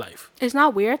in my life. It's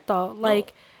not weird though,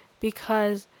 like,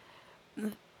 because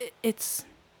it's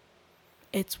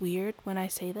weird when I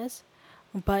say this,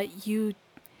 but you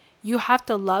have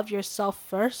to love yourself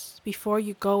first before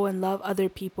you go and love other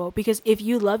people, because if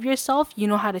you love yourself, you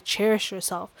know how to cherish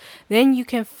yourself. Then you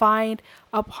can find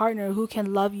a partner who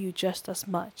can love you just as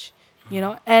much,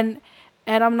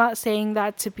 and I'm not saying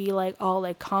that to be like all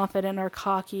like confident or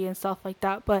cocky and stuff like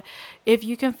that, but if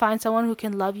you can find someone who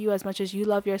can love you as much as you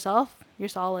love yourself, you're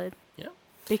solid, Yeah.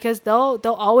 because they'll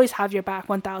always have your back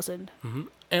 1000.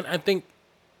 And I think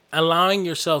allowing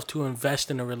yourself to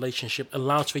invest in a relationship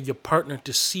allows for your partner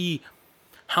to see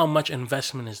how much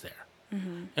investment is there.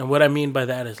 And what I mean by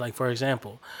that is, like, for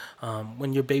example,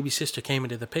 when your baby sister came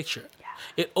into the picture,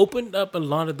 it opened up a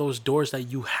lot of those doors that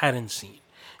you hadn't seen.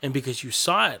 And because you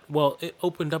saw it, well, it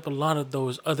opened up a lot of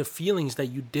those other feelings that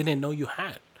you didn't know you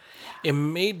had. It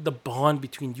made the bond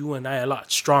between you and I a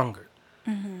lot stronger.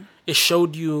 It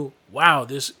showed you, wow,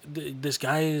 this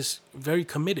guy is very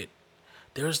committed.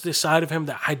 There's this side of him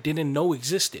that I didn't know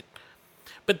existed.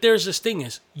 But there's this thing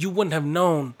is, you wouldn't have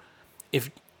known if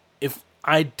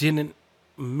I didn't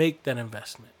make that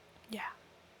investment, Yeah.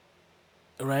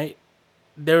 right?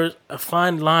 There's a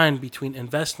fine line between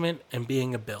investment and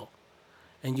being a bill.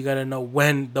 And you got to know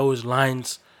when those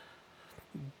lines,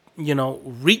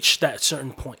 reach that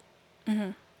certain point.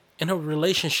 In a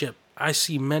relationship, I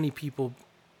see many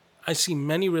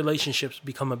relationships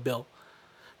become a bill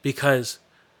because,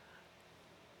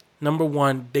 number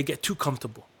one, they get too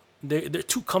comfortable. They're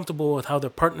too comfortable with how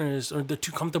their partner is, or they're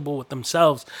too comfortable with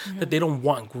themselves that they don't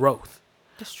want growth.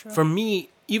 That's true. For me,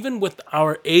 even with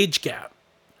our age gap,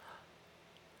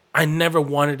 I never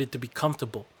wanted it to be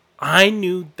comfortable. I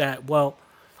knew that, well,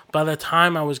 by the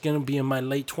time I was going to be in my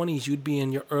late 20s, you'd be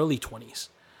in your early 20s.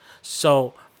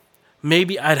 So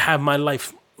maybe I'd have my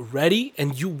life ready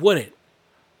and you wouldn't.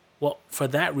 Well, for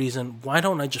that reason, why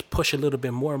don't I just push a little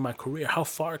bit more in my career? How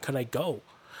far could I go?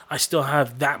 I still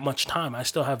have that much time. I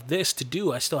still have this to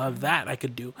do. I still have that I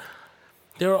could do.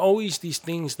 There are always these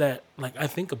things that, like, I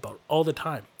think about all the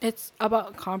time. It's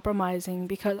about compromising,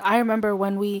 because I remember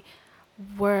when we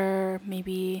were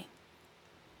maybe...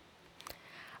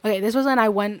 Okay, this was when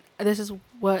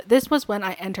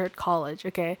I entered college,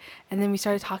 okay? And then we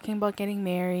started talking about getting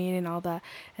married and all that.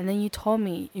 And then you told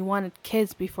me you wanted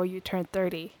kids before you turned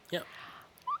 30. Yeah.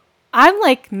 I'm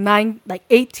like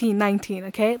 18, 19,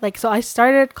 okay? Like, so I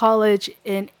started college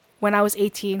when I was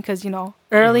 18 because,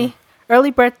 early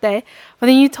birthday. But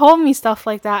then you told me stuff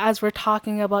like that as we're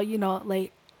talking about,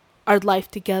 like our life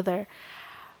together.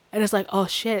 And it's like, oh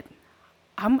shit.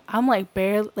 I'm like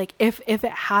barely, like, if it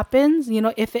happens,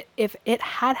 if it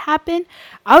had happened,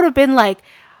 I would have been like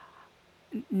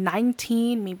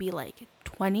 19, maybe like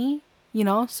 20,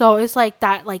 So it's like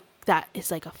that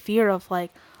is like a fear of like,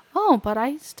 oh, but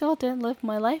I still didn't live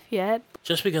my life yet.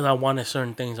 Just because I wanted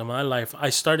certain things in my life,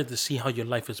 I started to see how your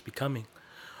life is becoming,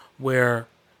 where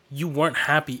you weren't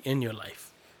happy in your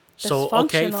life. So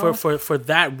okay, for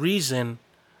that reason,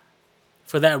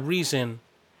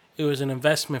 it was an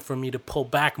investment for me to pull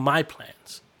back my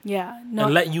plans. Yeah, no.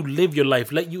 And let you live your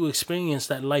life, let you experience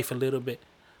that life a little bit,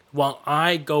 while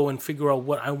I go and figure out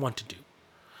what I want to do.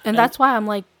 And that's why I'm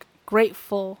like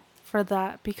grateful for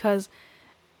that, because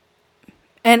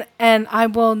and I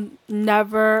will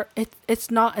never,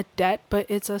 it's not a debt, but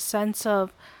it's a sense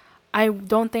of, I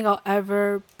don't think I'll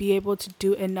ever be able to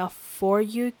do enough for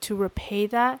you to repay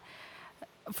that,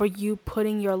 for you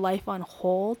putting your life on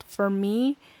hold for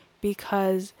me,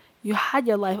 because you had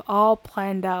your life all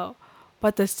planned out,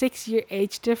 but the 6-year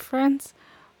age difference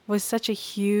was such a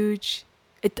huge,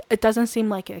 it doesn't seem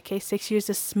like it, okay? 6 years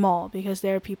is small because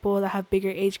there are people that have bigger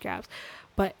age gaps,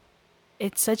 but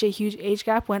it's such a huge age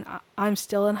gap when I'm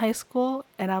still in high school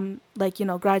and I'm like,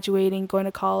 graduating, going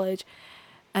to college,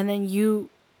 and then you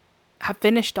have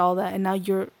finished all that and now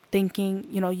you're thinking,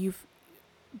 you've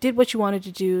did what you wanted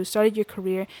to do, started your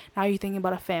career, now you're thinking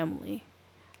about a family.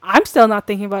 I'm still not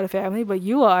thinking about a family, but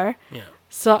you are. Yeah.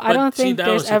 So I don't think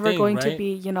there's ever going to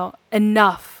be,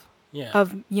 enough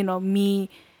of, me,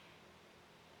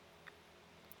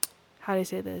 how do I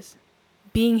say this?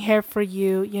 Being here for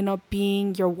you,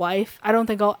 being your wife. I don't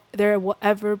think there will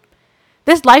ever,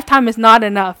 this lifetime is not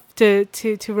enough to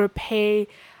repay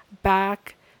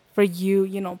back for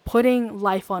you, putting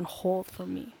life on hold for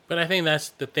me. But I think that's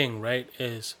the thing, right?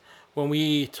 Is when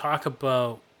we talk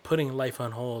about putting life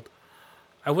on hold,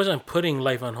 I wasn't putting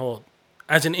life on hold.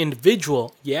 As an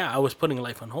individual, yeah, I was putting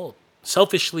life on hold.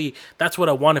 Selfishly, that's what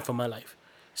I wanted for my life.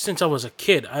 Since I was a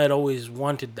kid, I had always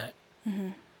wanted that. Mm-hmm.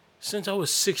 Since I was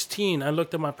 16, I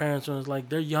looked at my parents and was like,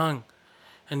 they're young.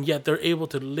 And yet they're able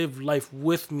to live life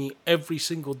with me every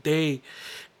single day.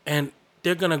 And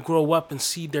they're going to grow up and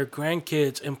see their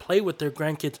grandkids and play with their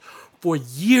grandkids for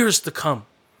years to come.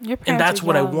 Your And parents that's are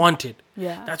what I young. wanted.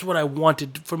 Yeah. That's what I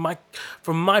wanted for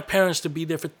my parents to be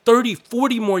there for 30,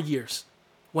 40 more years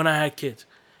when I had kids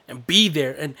and be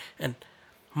there, and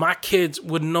my kids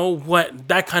would know what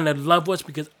that kind of love was,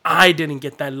 because I didn't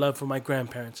get that love from my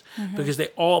grandparents because they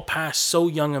all passed so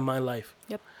young in my life.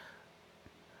 Yep.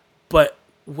 But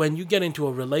when you get into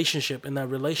a relationship and that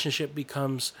relationship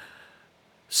becomes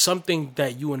something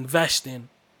that you invest in,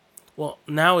 well,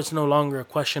 now it's no longer a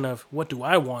question of what do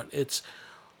I want. It's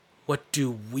what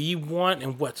do we want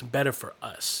and what's better for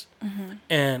us.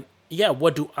 And yeah,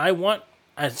 what do I want?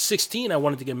 At 16, I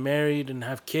wanted to get married and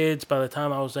have kids by the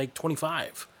time I was like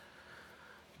 25.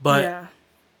 But Yeah.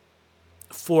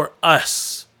 for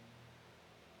us,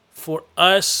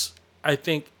 I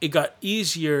think it got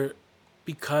easier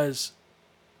because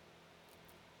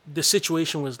the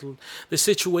situation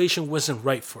wasn't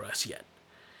right for us yet.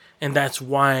 And that's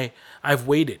why I've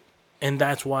waited. And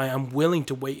that's why I'm willing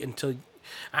to wait until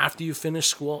after you finish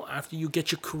school, after you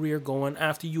get your career going,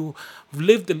 after you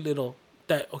lived a little,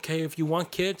 that okay, if you want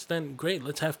kids, then great,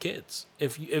 let's have kids.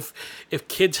 If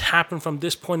kids happen from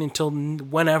this point until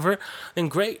whenever, then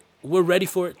great, we're ready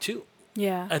for it too.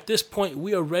 Yeah. At this point,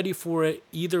 we are ready for it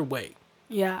either way.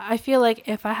 Yeah. I feel like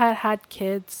if I had had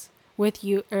kids with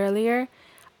you earlier,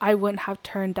 I wouldn't have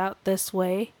turned out this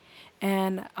way.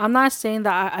 And I'm not saying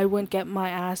that I wouldn't get my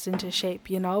ass into shape,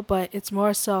 but it's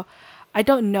more so I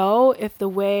don't know if the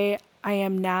way I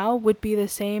am now would be the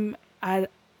same had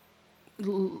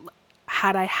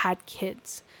I had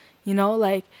kids.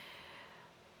 Like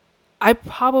I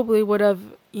probably would have,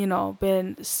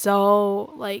 been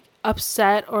so like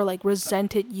upset or like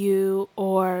resented you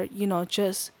or,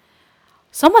 just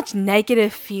so much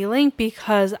negative feeling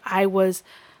because I was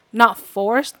not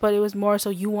forced, but it was more so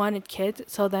you wanted kids.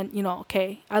 So then,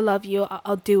 okay, I love you.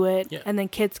 I'll do it. Yeah. And then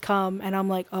kids come and I'm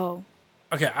like, oh.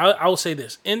 Okay, I will say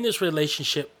this. In this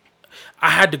relationship,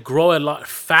 I had to grow a lot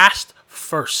fast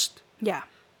first Yeah.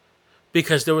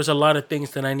 because there was a lot of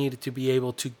things that I needed to be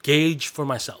able to gauge for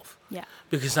myself. Yeah.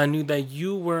 Because I knew that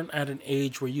you weren't at an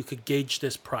age where you could gauge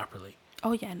this properly.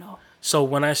 Oh, yeah, no. So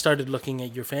when I started looking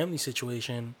at your family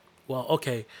situation, well,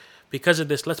 okay, because of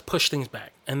this, let's push things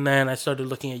back. And then I started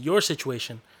looking at your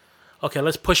situation. Okay,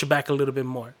 let's push it back a little bit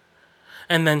more.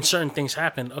 And then certain things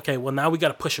happened. Okay, well, now we got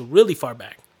to push it really far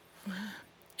back.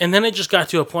 And then it just got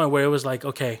to a point where it was like,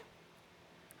 okay,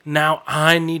 now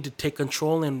I need to take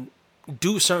control and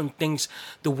do certain things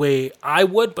the way I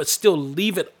would, but still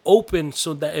leave it open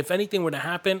so that if anything were to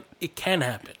happen, it can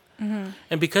happen.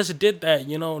 And because it did that,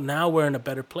 now we're in a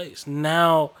better place.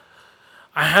 Now,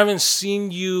 I haven't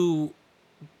seen you,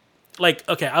 like,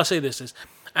 okay, I'll say this is,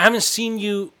 I haven't seen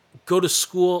you go to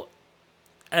school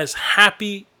as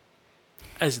happy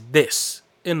as this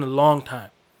in a long time.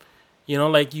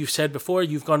 Like you said before,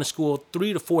 you've gone to school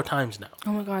 3 to 4 times now.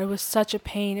 Oh my God, it was such a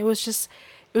pain. It was just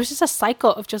a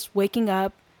cycle of just waking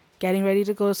up, getting ready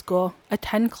to go to school,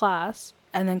 attend class,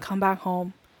 and then come back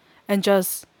home and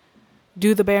just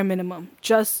do the bare minimum.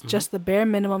 Just the bare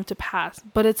minimum to pass.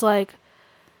 But it's like...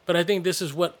 But I think this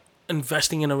is what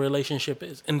investing in a relationship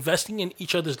is. Investing in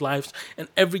each other's lives and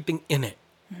everything in it.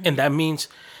 And that means,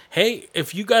 hey,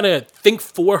 if you got to think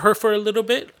for her for a little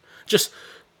bit, just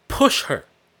push her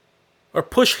or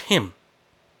push him.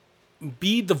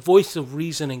 Be the voice of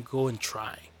reason and go and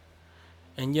try.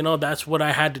 And, that's what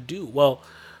I had to do. Well,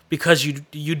 because you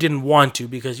didn't want to,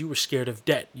 because you were scared of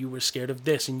debt. You were scared of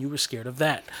this and you were scared of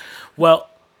that. Well,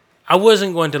 I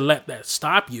wasn't going to let that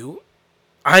stop you.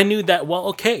 I knew that, well,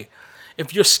 okay,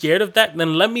 if you're scared of that,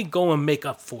 then let me go and make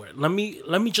up for it. Let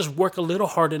me just work a little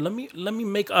harder. Let me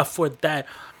make up for that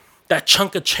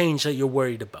chunk of change that you're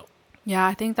worried about. Yeah,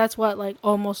 I think that's what like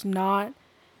almost not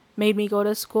made me go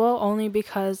to school, only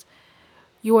because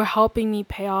you were helping me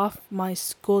pay off my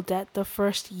school debt the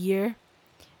first year.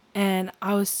 And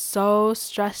I was so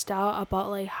stressed out about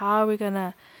like how are we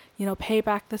gonna, pay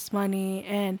back this money.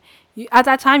 And at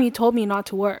that time you told me not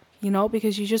to work,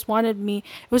 because you just wanted me.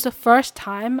 It was the first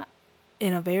time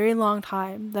in a very long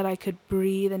time that I could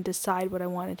breathe and decide what I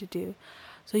wanted to do.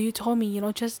 So you told me,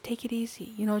 just take it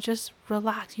easy, just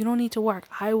relax. You don't need to work.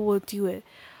 I will do it.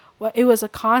 Well, it was a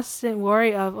constant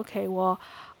worry of, okay, well,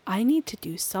 I need to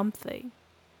do something.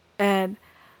 And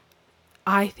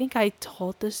I think I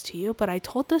told this to you, but I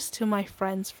told this to my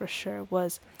friends for sure,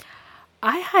 was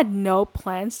I had no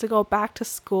plans to go back to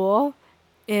school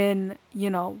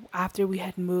after we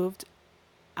had moved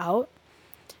out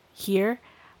here.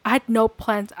 I had no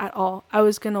plans at all. I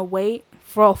was going to wait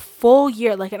for a full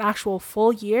year, like an actual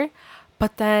full year.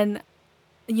 But then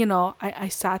I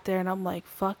sat there and I'm like,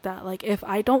 fuck that. Like, if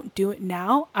I don't do it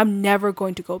now, I'm never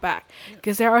going to go back.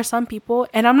 Because there are some people,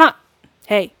 and I'm not,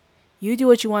 hey, you do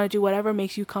what you want to do, whatever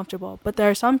makes you comfortable. But there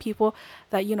are some people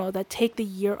that, that take the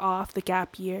year off, the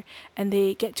gap year, and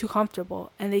they get too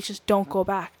comfortable and they just don't go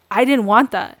back. I didn't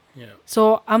want that. Yeah.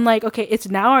 So I'm like, okay, it's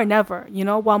now or never,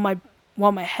 while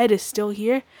my head is still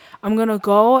here, I'm going to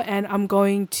go and I'm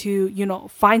going to,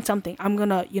 find something. I'm going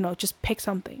to, just pick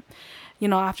something.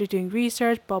 After doing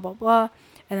research, blah, blah, blah,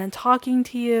 and then talking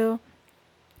to you,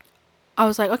 I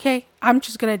was like, okay, I'm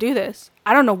just going to do this.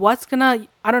 I don't know what's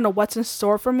in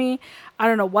store for me. I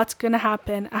don't know what's going to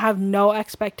happen. I have no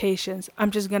expectations.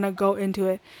 I'm just going to go into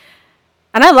it.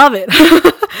 And I love it.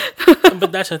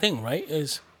 But that's the thing, right?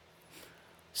 Is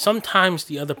sometimes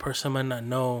the other person might not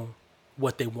know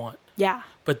what they want. Yeah.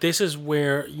 But this is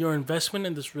where your investment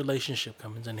in this relationship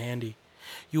comes in handy.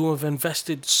 You have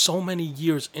invested so many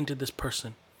years into this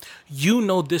person. You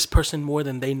know this person more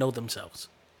than they know themselves.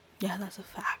 Yeah, that's a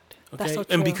fact. Okay? That's so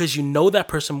true. And because you know that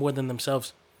person more than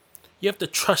themselves, you have to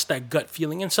trust that gut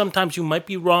feeling. And sometimes you might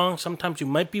be wrong, sometimes you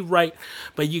might be right,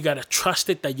 but you got to trust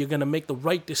it that you're going to make the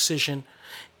right decision.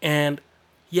 And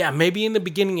yeah, maybe in the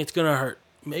beginning it's going to hurt.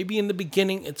 Maybe in the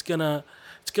beginning it's going to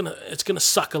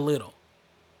suck a little.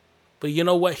 But you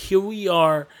know what? Here we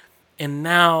are, and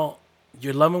now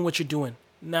you're loving what you're doing.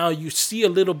 Now you see a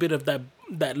little bit of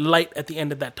that light at the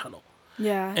end of that tunnel.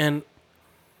 Yeah. And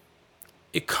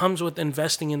it comes with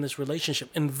investing in this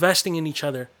relationship, investing in each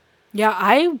other. Yeah,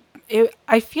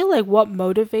 I feel like what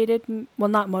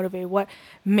what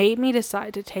made me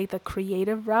decide to take the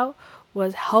creative route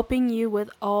was helping you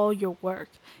with all your work.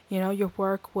 Your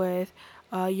work with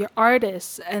your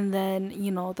artists, and then,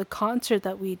 the concert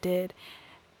that we did,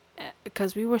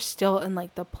 because we were still in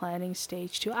like the planning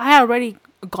stage too. I had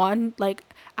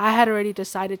already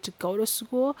decided to go to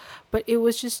school, but it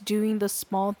was just doing the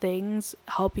small things,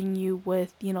 helping you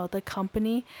with, the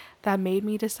company, that made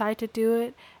me decide to do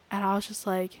it. And I was just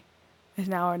like, it's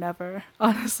now or never.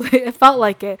 Honestly, it felt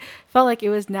like it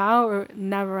was now or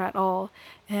never at all.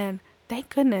 And thank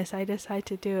goodness I decided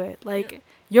to do it. Like,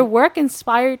 your work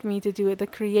inspired me to do it, the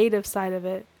creative side of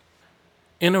it.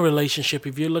 In a relationship,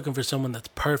 if you're looking for someone that's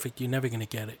perfect, you're never going to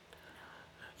get it.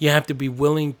 You have to be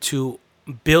willing to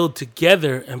build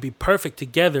together and be perfect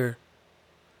together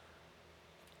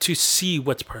to see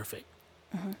what's perfect.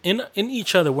 Mm-hmm. In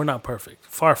each other, we're not perfect.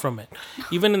 Far from it.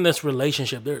 Even in this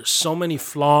relationship, there are so many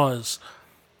flaws.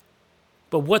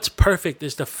 But what's perfect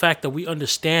is the fact that we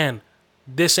understand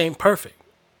this ain't perfect.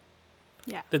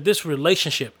 Yeah. That this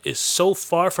relationship is so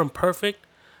far from perfect,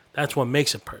 that's what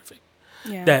makes it perfect.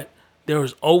 Yeah. That there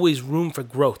is always room for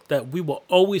growth, that we will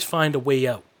always find a way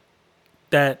out.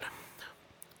 That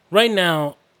right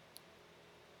now,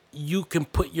 you can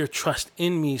put your trust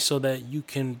in me so that you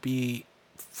can be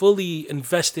fully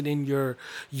invested in your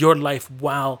life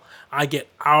while I get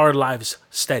our lives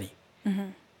steady. Mm-hmm.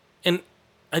 And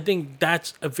I think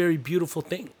that's a very beautiful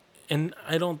thing. And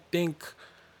I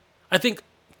think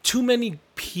too many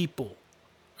people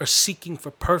are seeking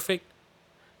for perfect.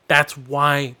 That's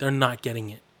why they're not getting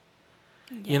it.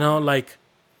 Yeah. Like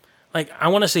I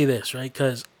want to say this, right?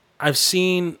 Because I've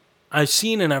seen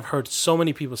and I've heard so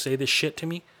many people say this shit to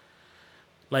me.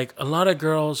 Like, a lot of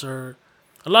girls and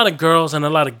a lot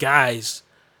of guys,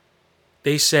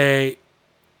 they say,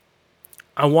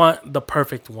 I want the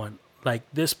perfect one. Like,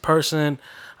 this person,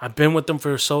 I've been with them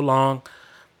for so long.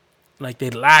 Like, they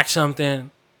lack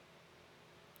something.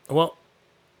 Well,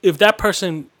 if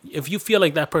you feel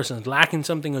like that person is lacking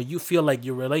something, or you feel like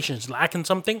your relation is lacking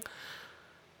something,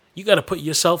 you got to put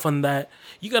yourself on that.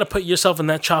 You got to put yourself in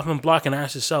that chopping block and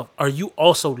ask yourself, are you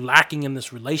also lacking in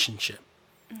this relationship?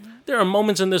 Mm-hmm. There are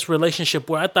moments in this relationship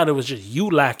where I thought it was just you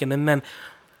lacking, and then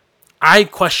I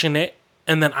question it,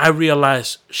 and then I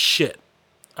realize, shit,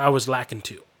 I was lacking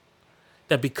too.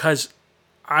 That because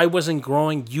I wasn't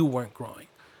growing, you weren't growing.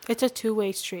 It's a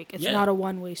two-way streak. It's not a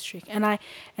one-way streak. And I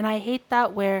hate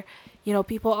that, where,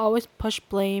 people always push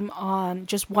blame on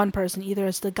just one person, either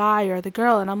it's the guy or the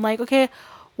girl. And I'm like, okay,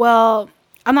 well,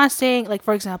 I'm not saying, like,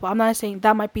 for example, I'm not saying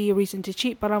that might be a reason to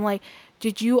cheat, but I'm like,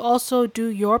 did you also do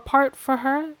your part for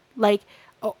her? Like,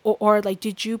 or like,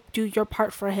 did you do your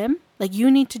part for him? Like,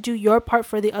 you need to do your part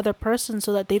for the other person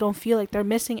so that they don't feel like they're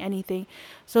missing anything,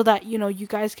 so that, you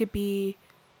guys could be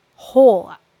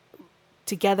whole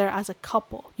together as a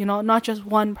couple, not just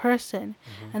one person.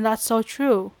 Mm-hmm. And that's so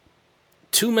true.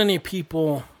 Too many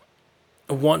people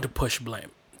want to push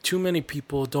blame. Too many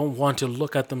people don't want to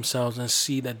look at themselves and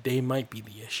see that they might be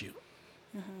the issue.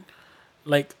 Mm-hmm.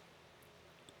 Like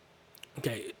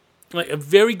a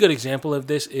very good example of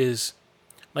this is,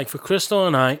 like, for Crystal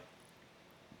and I,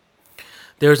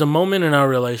 There's a moment in our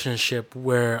relationship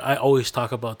where I always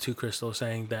talk about to Crystal,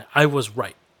 saying that I was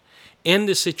right. In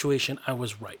this situation, I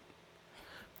was right.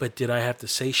 But did I have to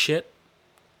say shit?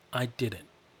 I didn't.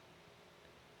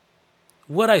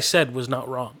 What I said was not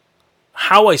wrong.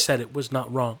 How I said it was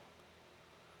not wrong.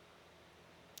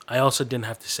 I also didn't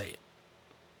have to say it.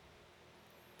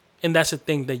 And that's the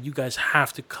thing that you guys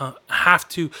have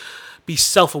to be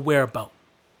self-aware about.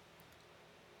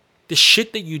 The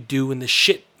shit that you do and the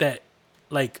shit that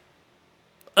like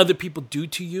other people do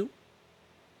to you,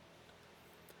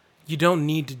 you don't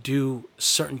need to do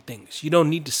certain things. You don't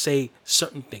need to say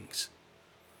certain things.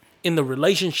 In the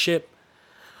relationship,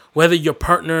 whether your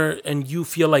partner and you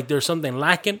feel like there's something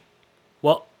lacking,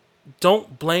 well,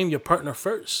 don't blame your partner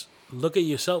first. Look at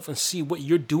yourself and see what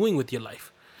you're doing with your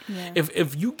life. Yeah.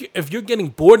 If you're getting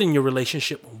bored in your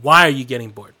relationship, why are you getting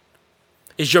bored?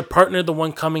 Is your partner the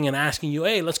one coming and asking you,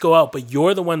 hey, let's go out, but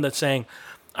you're the one that's saying,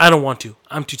 I don't want to.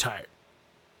 I'm too tired.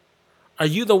 Are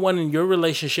you the one in your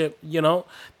relationship,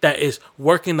 that is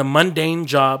working the mundane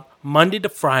job Monday to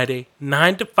Friday,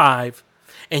 9 to 5,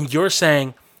 and you're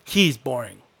saying he's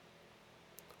boring?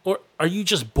 Or are you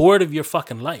just bored of your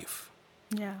fucking life?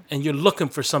 Yeah. And you're looking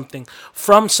for something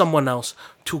from someone else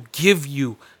to give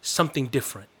you something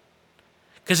different.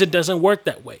 Because it doesn't work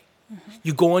that way. Mm-hmm.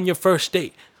 You go on your first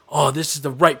date. Oh, this is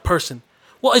the right person.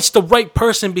 Well, it's the right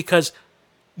person because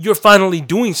you're finally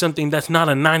doing something that's not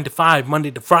a 9 to 5,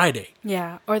 Monday to Friday.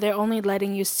 Yeah. Or they're only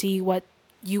letting you see what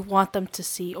you want them to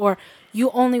see. Or you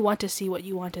only want to see what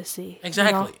you want to see.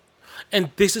 Exactly.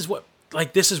 And this is what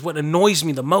annoys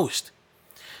me the most.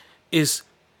 Is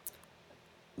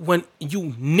when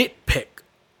you nitpick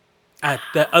at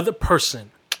the other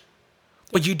person,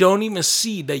 but you don't even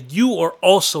see that you are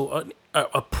also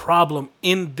a problem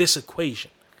in this equation.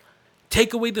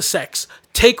 Take away the sex.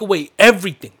 Take away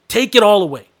everything. Take it all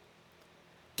away.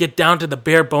 Get down to the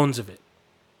bare bones of it.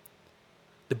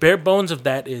 The bare bones of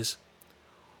that is,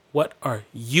 what are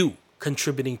you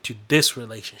contributing to this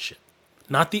relationship?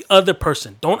 Not the other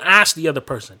person. Don't ask the other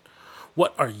person.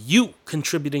 What are you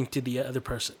contributing to the other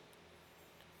person?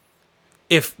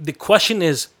 If the question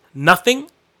is nothing,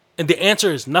 and the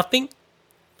answer is nothing,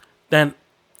 then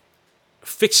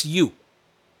fix you.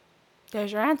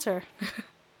 There's your answer.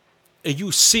 And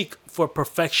you seek for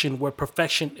perfection where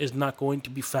perfection is not going to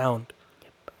be found.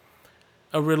 Yep.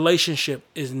 A relationship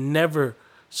is never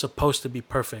supposed to be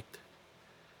perfect.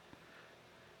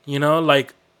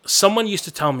 Like someone used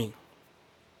to tell me,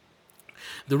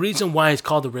 the reason why it's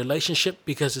called a relationship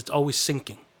because it's always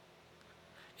sinking.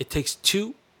 It takes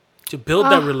two to build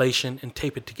that relation and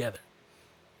tape it together.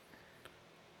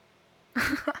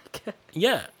 Okay.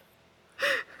 Yeah.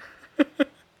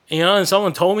 And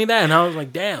someone told me that and I was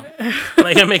like, damn.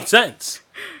 Like, it makes sense.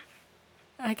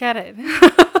 I get it.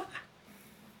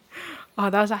 Oh,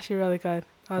 that was actually really good.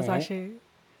 That was actually...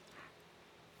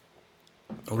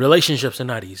 Relationships are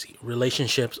not easy.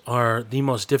 Relationships are the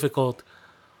most difficult,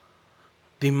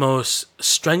 the most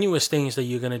strenuous things that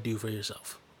you're going to do for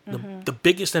yourself. The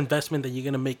biggest investment that you're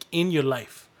going to make in your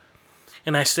life.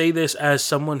 And I say this as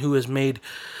someone who has made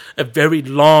a very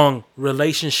long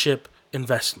relationship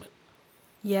investment.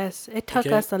 Yes, it took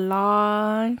us a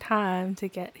long time to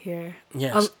get here.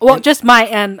 Yes. Just my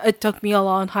end. It took me a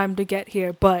long time to get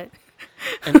here, but...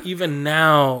 And even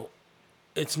now,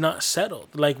 it's not settled.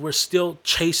 Like, we're still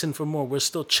chasing for more. We're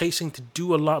still chasing to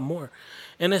do a lot more.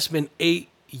 And it's been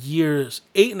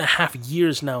 8.5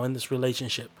 years now in this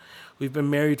relationship. We've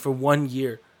been married for 1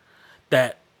 year.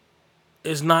 That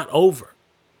is not over.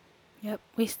 Yep,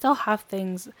 we still have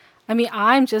things. I mean,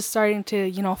 I'm just starting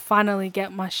to, finally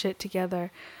get my shit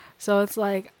together. So it's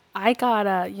like, I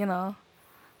gotta,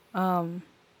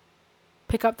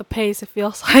 pick up the pace, it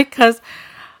feels like, because,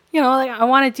 I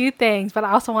want to do things, but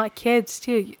I also want kids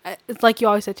too. It's like you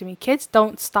always said to me, kids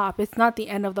don't stop. It's not the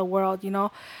end of the world,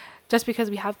 Just because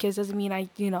we have kids doesn't mean I,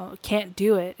 can't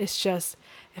do it. It's just,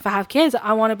 if I have kids,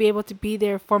 I want to be able to be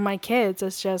there for my kids.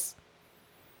 It's just,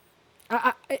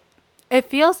 it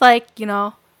feels like,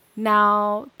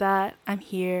 now that I'm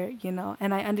here,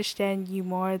 and I understand you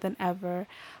more than ever,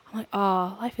 I'm like,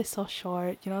 oh, life is so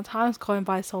short. Time's going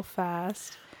by so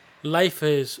fast. Life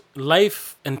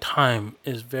and time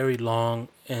is very long,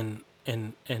 and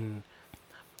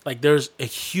like there's a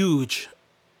huge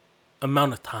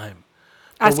amount of time.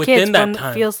 As kids,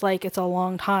 it feels like it's a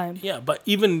long time. Yeah, but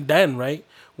even then, right?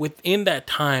 Within that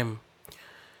time,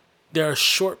 there are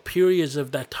short periods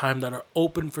of that time that are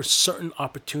open for certain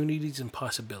opportunities and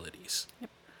possibilities. Yep.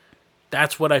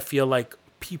 That's what I feel like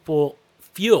people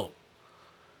feel.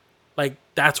 Like,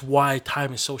 that's why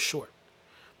time is so short.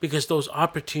 Because those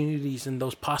opportunities and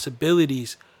those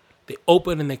possibilities, they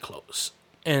open and they close.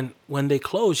 And when they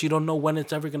close, you don't know when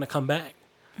it's ever going to come back.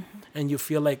 And you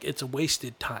feel like it's a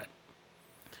wasted time.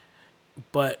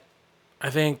 But I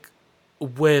think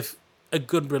with a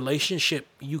good relationship,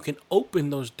 you can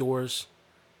open those doors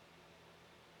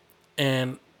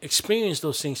and experience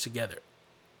those things together.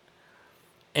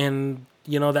 And,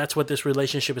 that's what this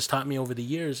relationship has taught me over the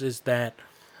years, is that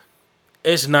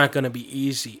it's not going to be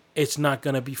easy. It's not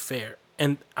going to be fair.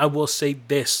 And I will say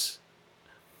this.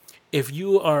 If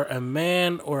you are a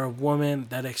man or a woman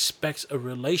that expects a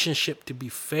relationship to be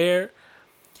fair,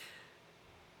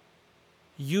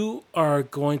 you are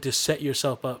going to set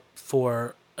yourself up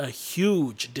for a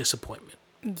huge disappointment.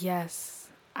 Yes.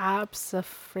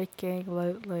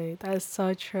 Absolutely. That is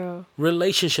so true.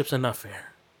 Relationships are not fair.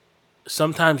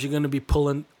 Sometimes you're going to be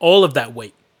pulling all of that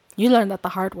weight. You learned that the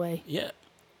hard way. Yeah.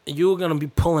 You're going to be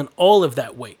pulling all of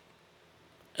that weight.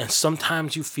 And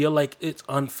sometimes you feel like it's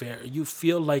unfair. You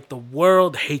feel like the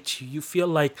world hates you. You feel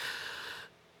like,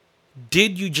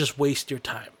 did you just waste your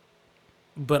time?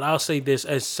 But I'll say this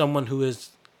as someone who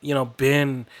has,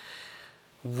 been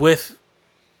with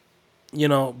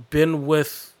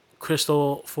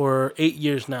Crystal for 8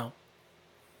 years now.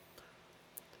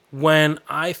 When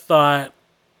I thought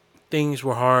things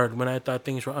were hard, when I thought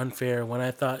things were unfair, when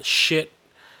I thought shit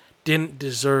didn't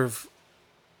deserve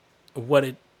what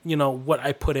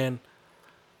I put in,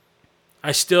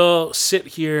 I still sit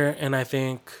here and I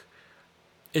think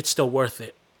it's still worth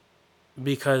it.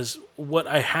 Because what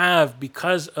I have,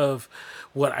 because of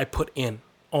what I put in,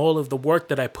 all of the work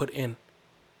that I put in,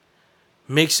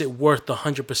 makes it worth the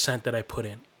 100% that I put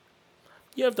in.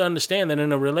 You have to understand that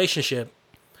in a relationship,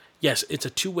 yes, it's a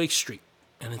two-way street.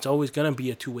 And it's always going to be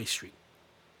a two-way street.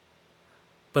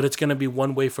 But it's going to be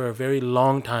one way for a very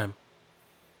long time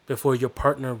before your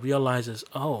partner realizes,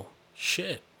 oh,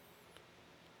 shit,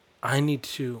 I need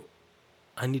to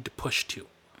push too.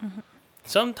 Mm-hmm.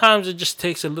 Sometimes it just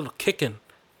takes a little kicking,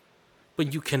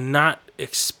 but you cannot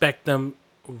expect them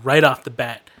right off the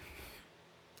bat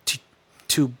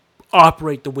to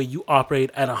operate the way you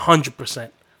operate at 100%.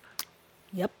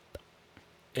 Yep.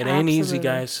 It ain't easy,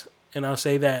 guys. And I'll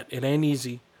say that. It ain't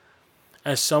easy.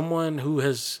 As someone who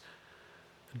has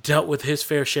dealt with his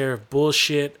fair share of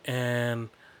bullshit and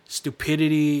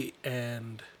stupidity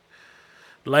and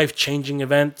life-changing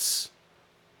events,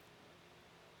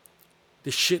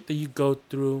 the shit that you go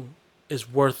through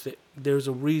is worth it. There's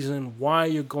a reason why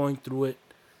you're going through it.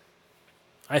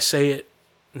 I say it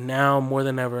now more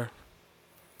than ever.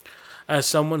 As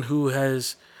someone who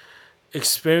has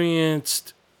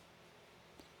experienced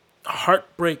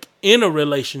heartbreak in a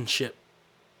relationship,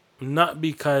 not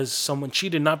because someone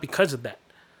cheated, not because of that,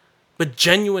 but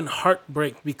genuine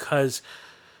heartbreak because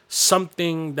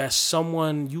something that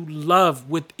someone you love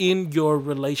within your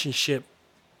relationship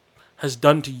has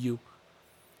done to you.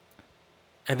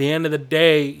 At the end of the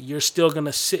day, you're still going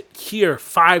to sit here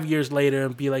 5 years later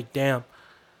and be like, damn,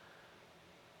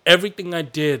 everything I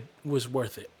did was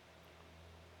worth it.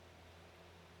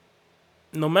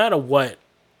 No matter what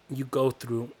you go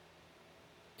through,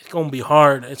 it's going to be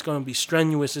hard. It's going to be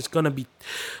strenuous. It's going to be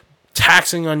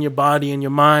taxing on your body and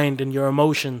your mind and your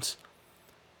emotions.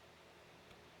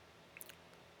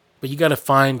 But you got to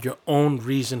find your own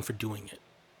reason for doing it.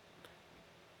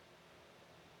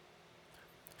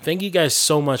 Thank you guys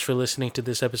so much for listening to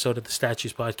this episode of the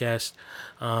Statues Podcast.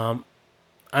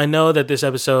 I know that this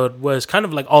episode was kind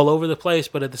of like all over the place,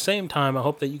 but at the same time, I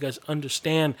hope that you guys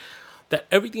understand that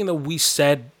everything that we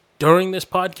said during this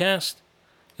podcast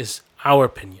is our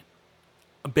opinion,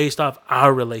 based off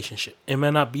our relationship. It may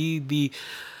not be the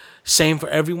same for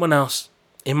everyone else.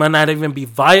 It might not even be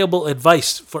viable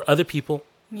advice for other people.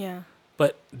 Yeah.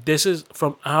 But this is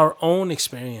from our own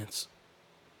experience,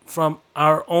 from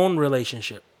our own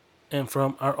relationship, and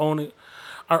from our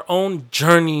own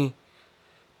journey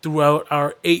throughout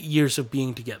our 8 years of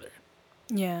being together.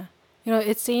 Yeah.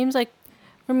 It seems like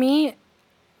for me,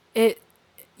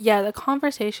 the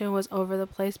conversation was over the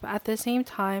place, but at the same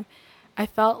time, I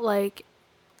felt like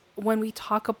when we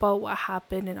talk about what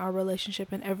happened in our relationship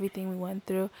and everything we went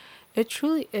through, it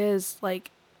truly is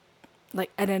like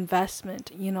an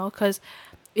investment, because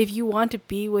if you want to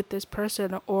be with this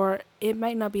person, or it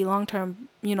might not be long term,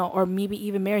 or maybe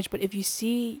even marriage, but if you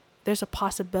see there's a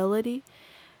possibility,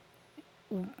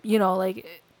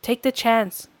 take the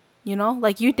chance,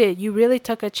 like you did. You really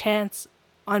took a chance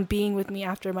on being with me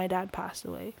after my dad passed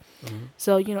away. Mm-hmm.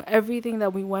 So, everything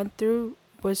that we went through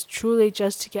was truly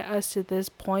just to get us to this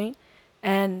point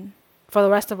and for the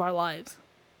rest of our lives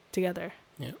together.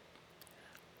 Yeah.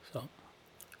 So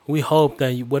we hope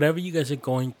that whatever you guys are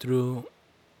going through,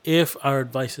 if our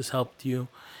advice has helped you,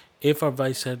 if our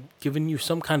advice had given you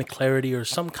some kind of clarity or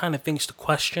some kind of things to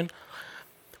question,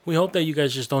 we hope that you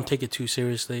guys just don't take it too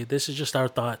seriously. This is just our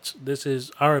thoughts. This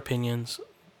is our opinions.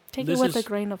 Take This it with is- a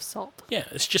grain of salt. Yeah,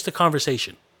 it's just a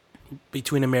conversation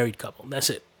between a married couple. That's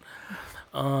it.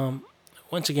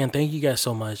 Once again, thank you guys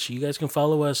so much. You guys can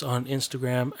follow us on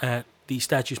Instagram at the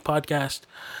Statues Podcast.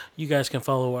 You guys can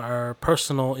follow our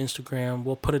personal Instagram.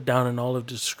 We'll put it down in all of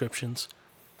the descriptions.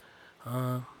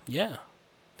 Yeah.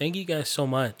 Thank you guys so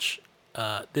much.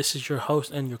 This is your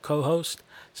host and your co-host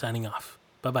signing off.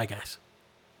 Bye-bye, guys.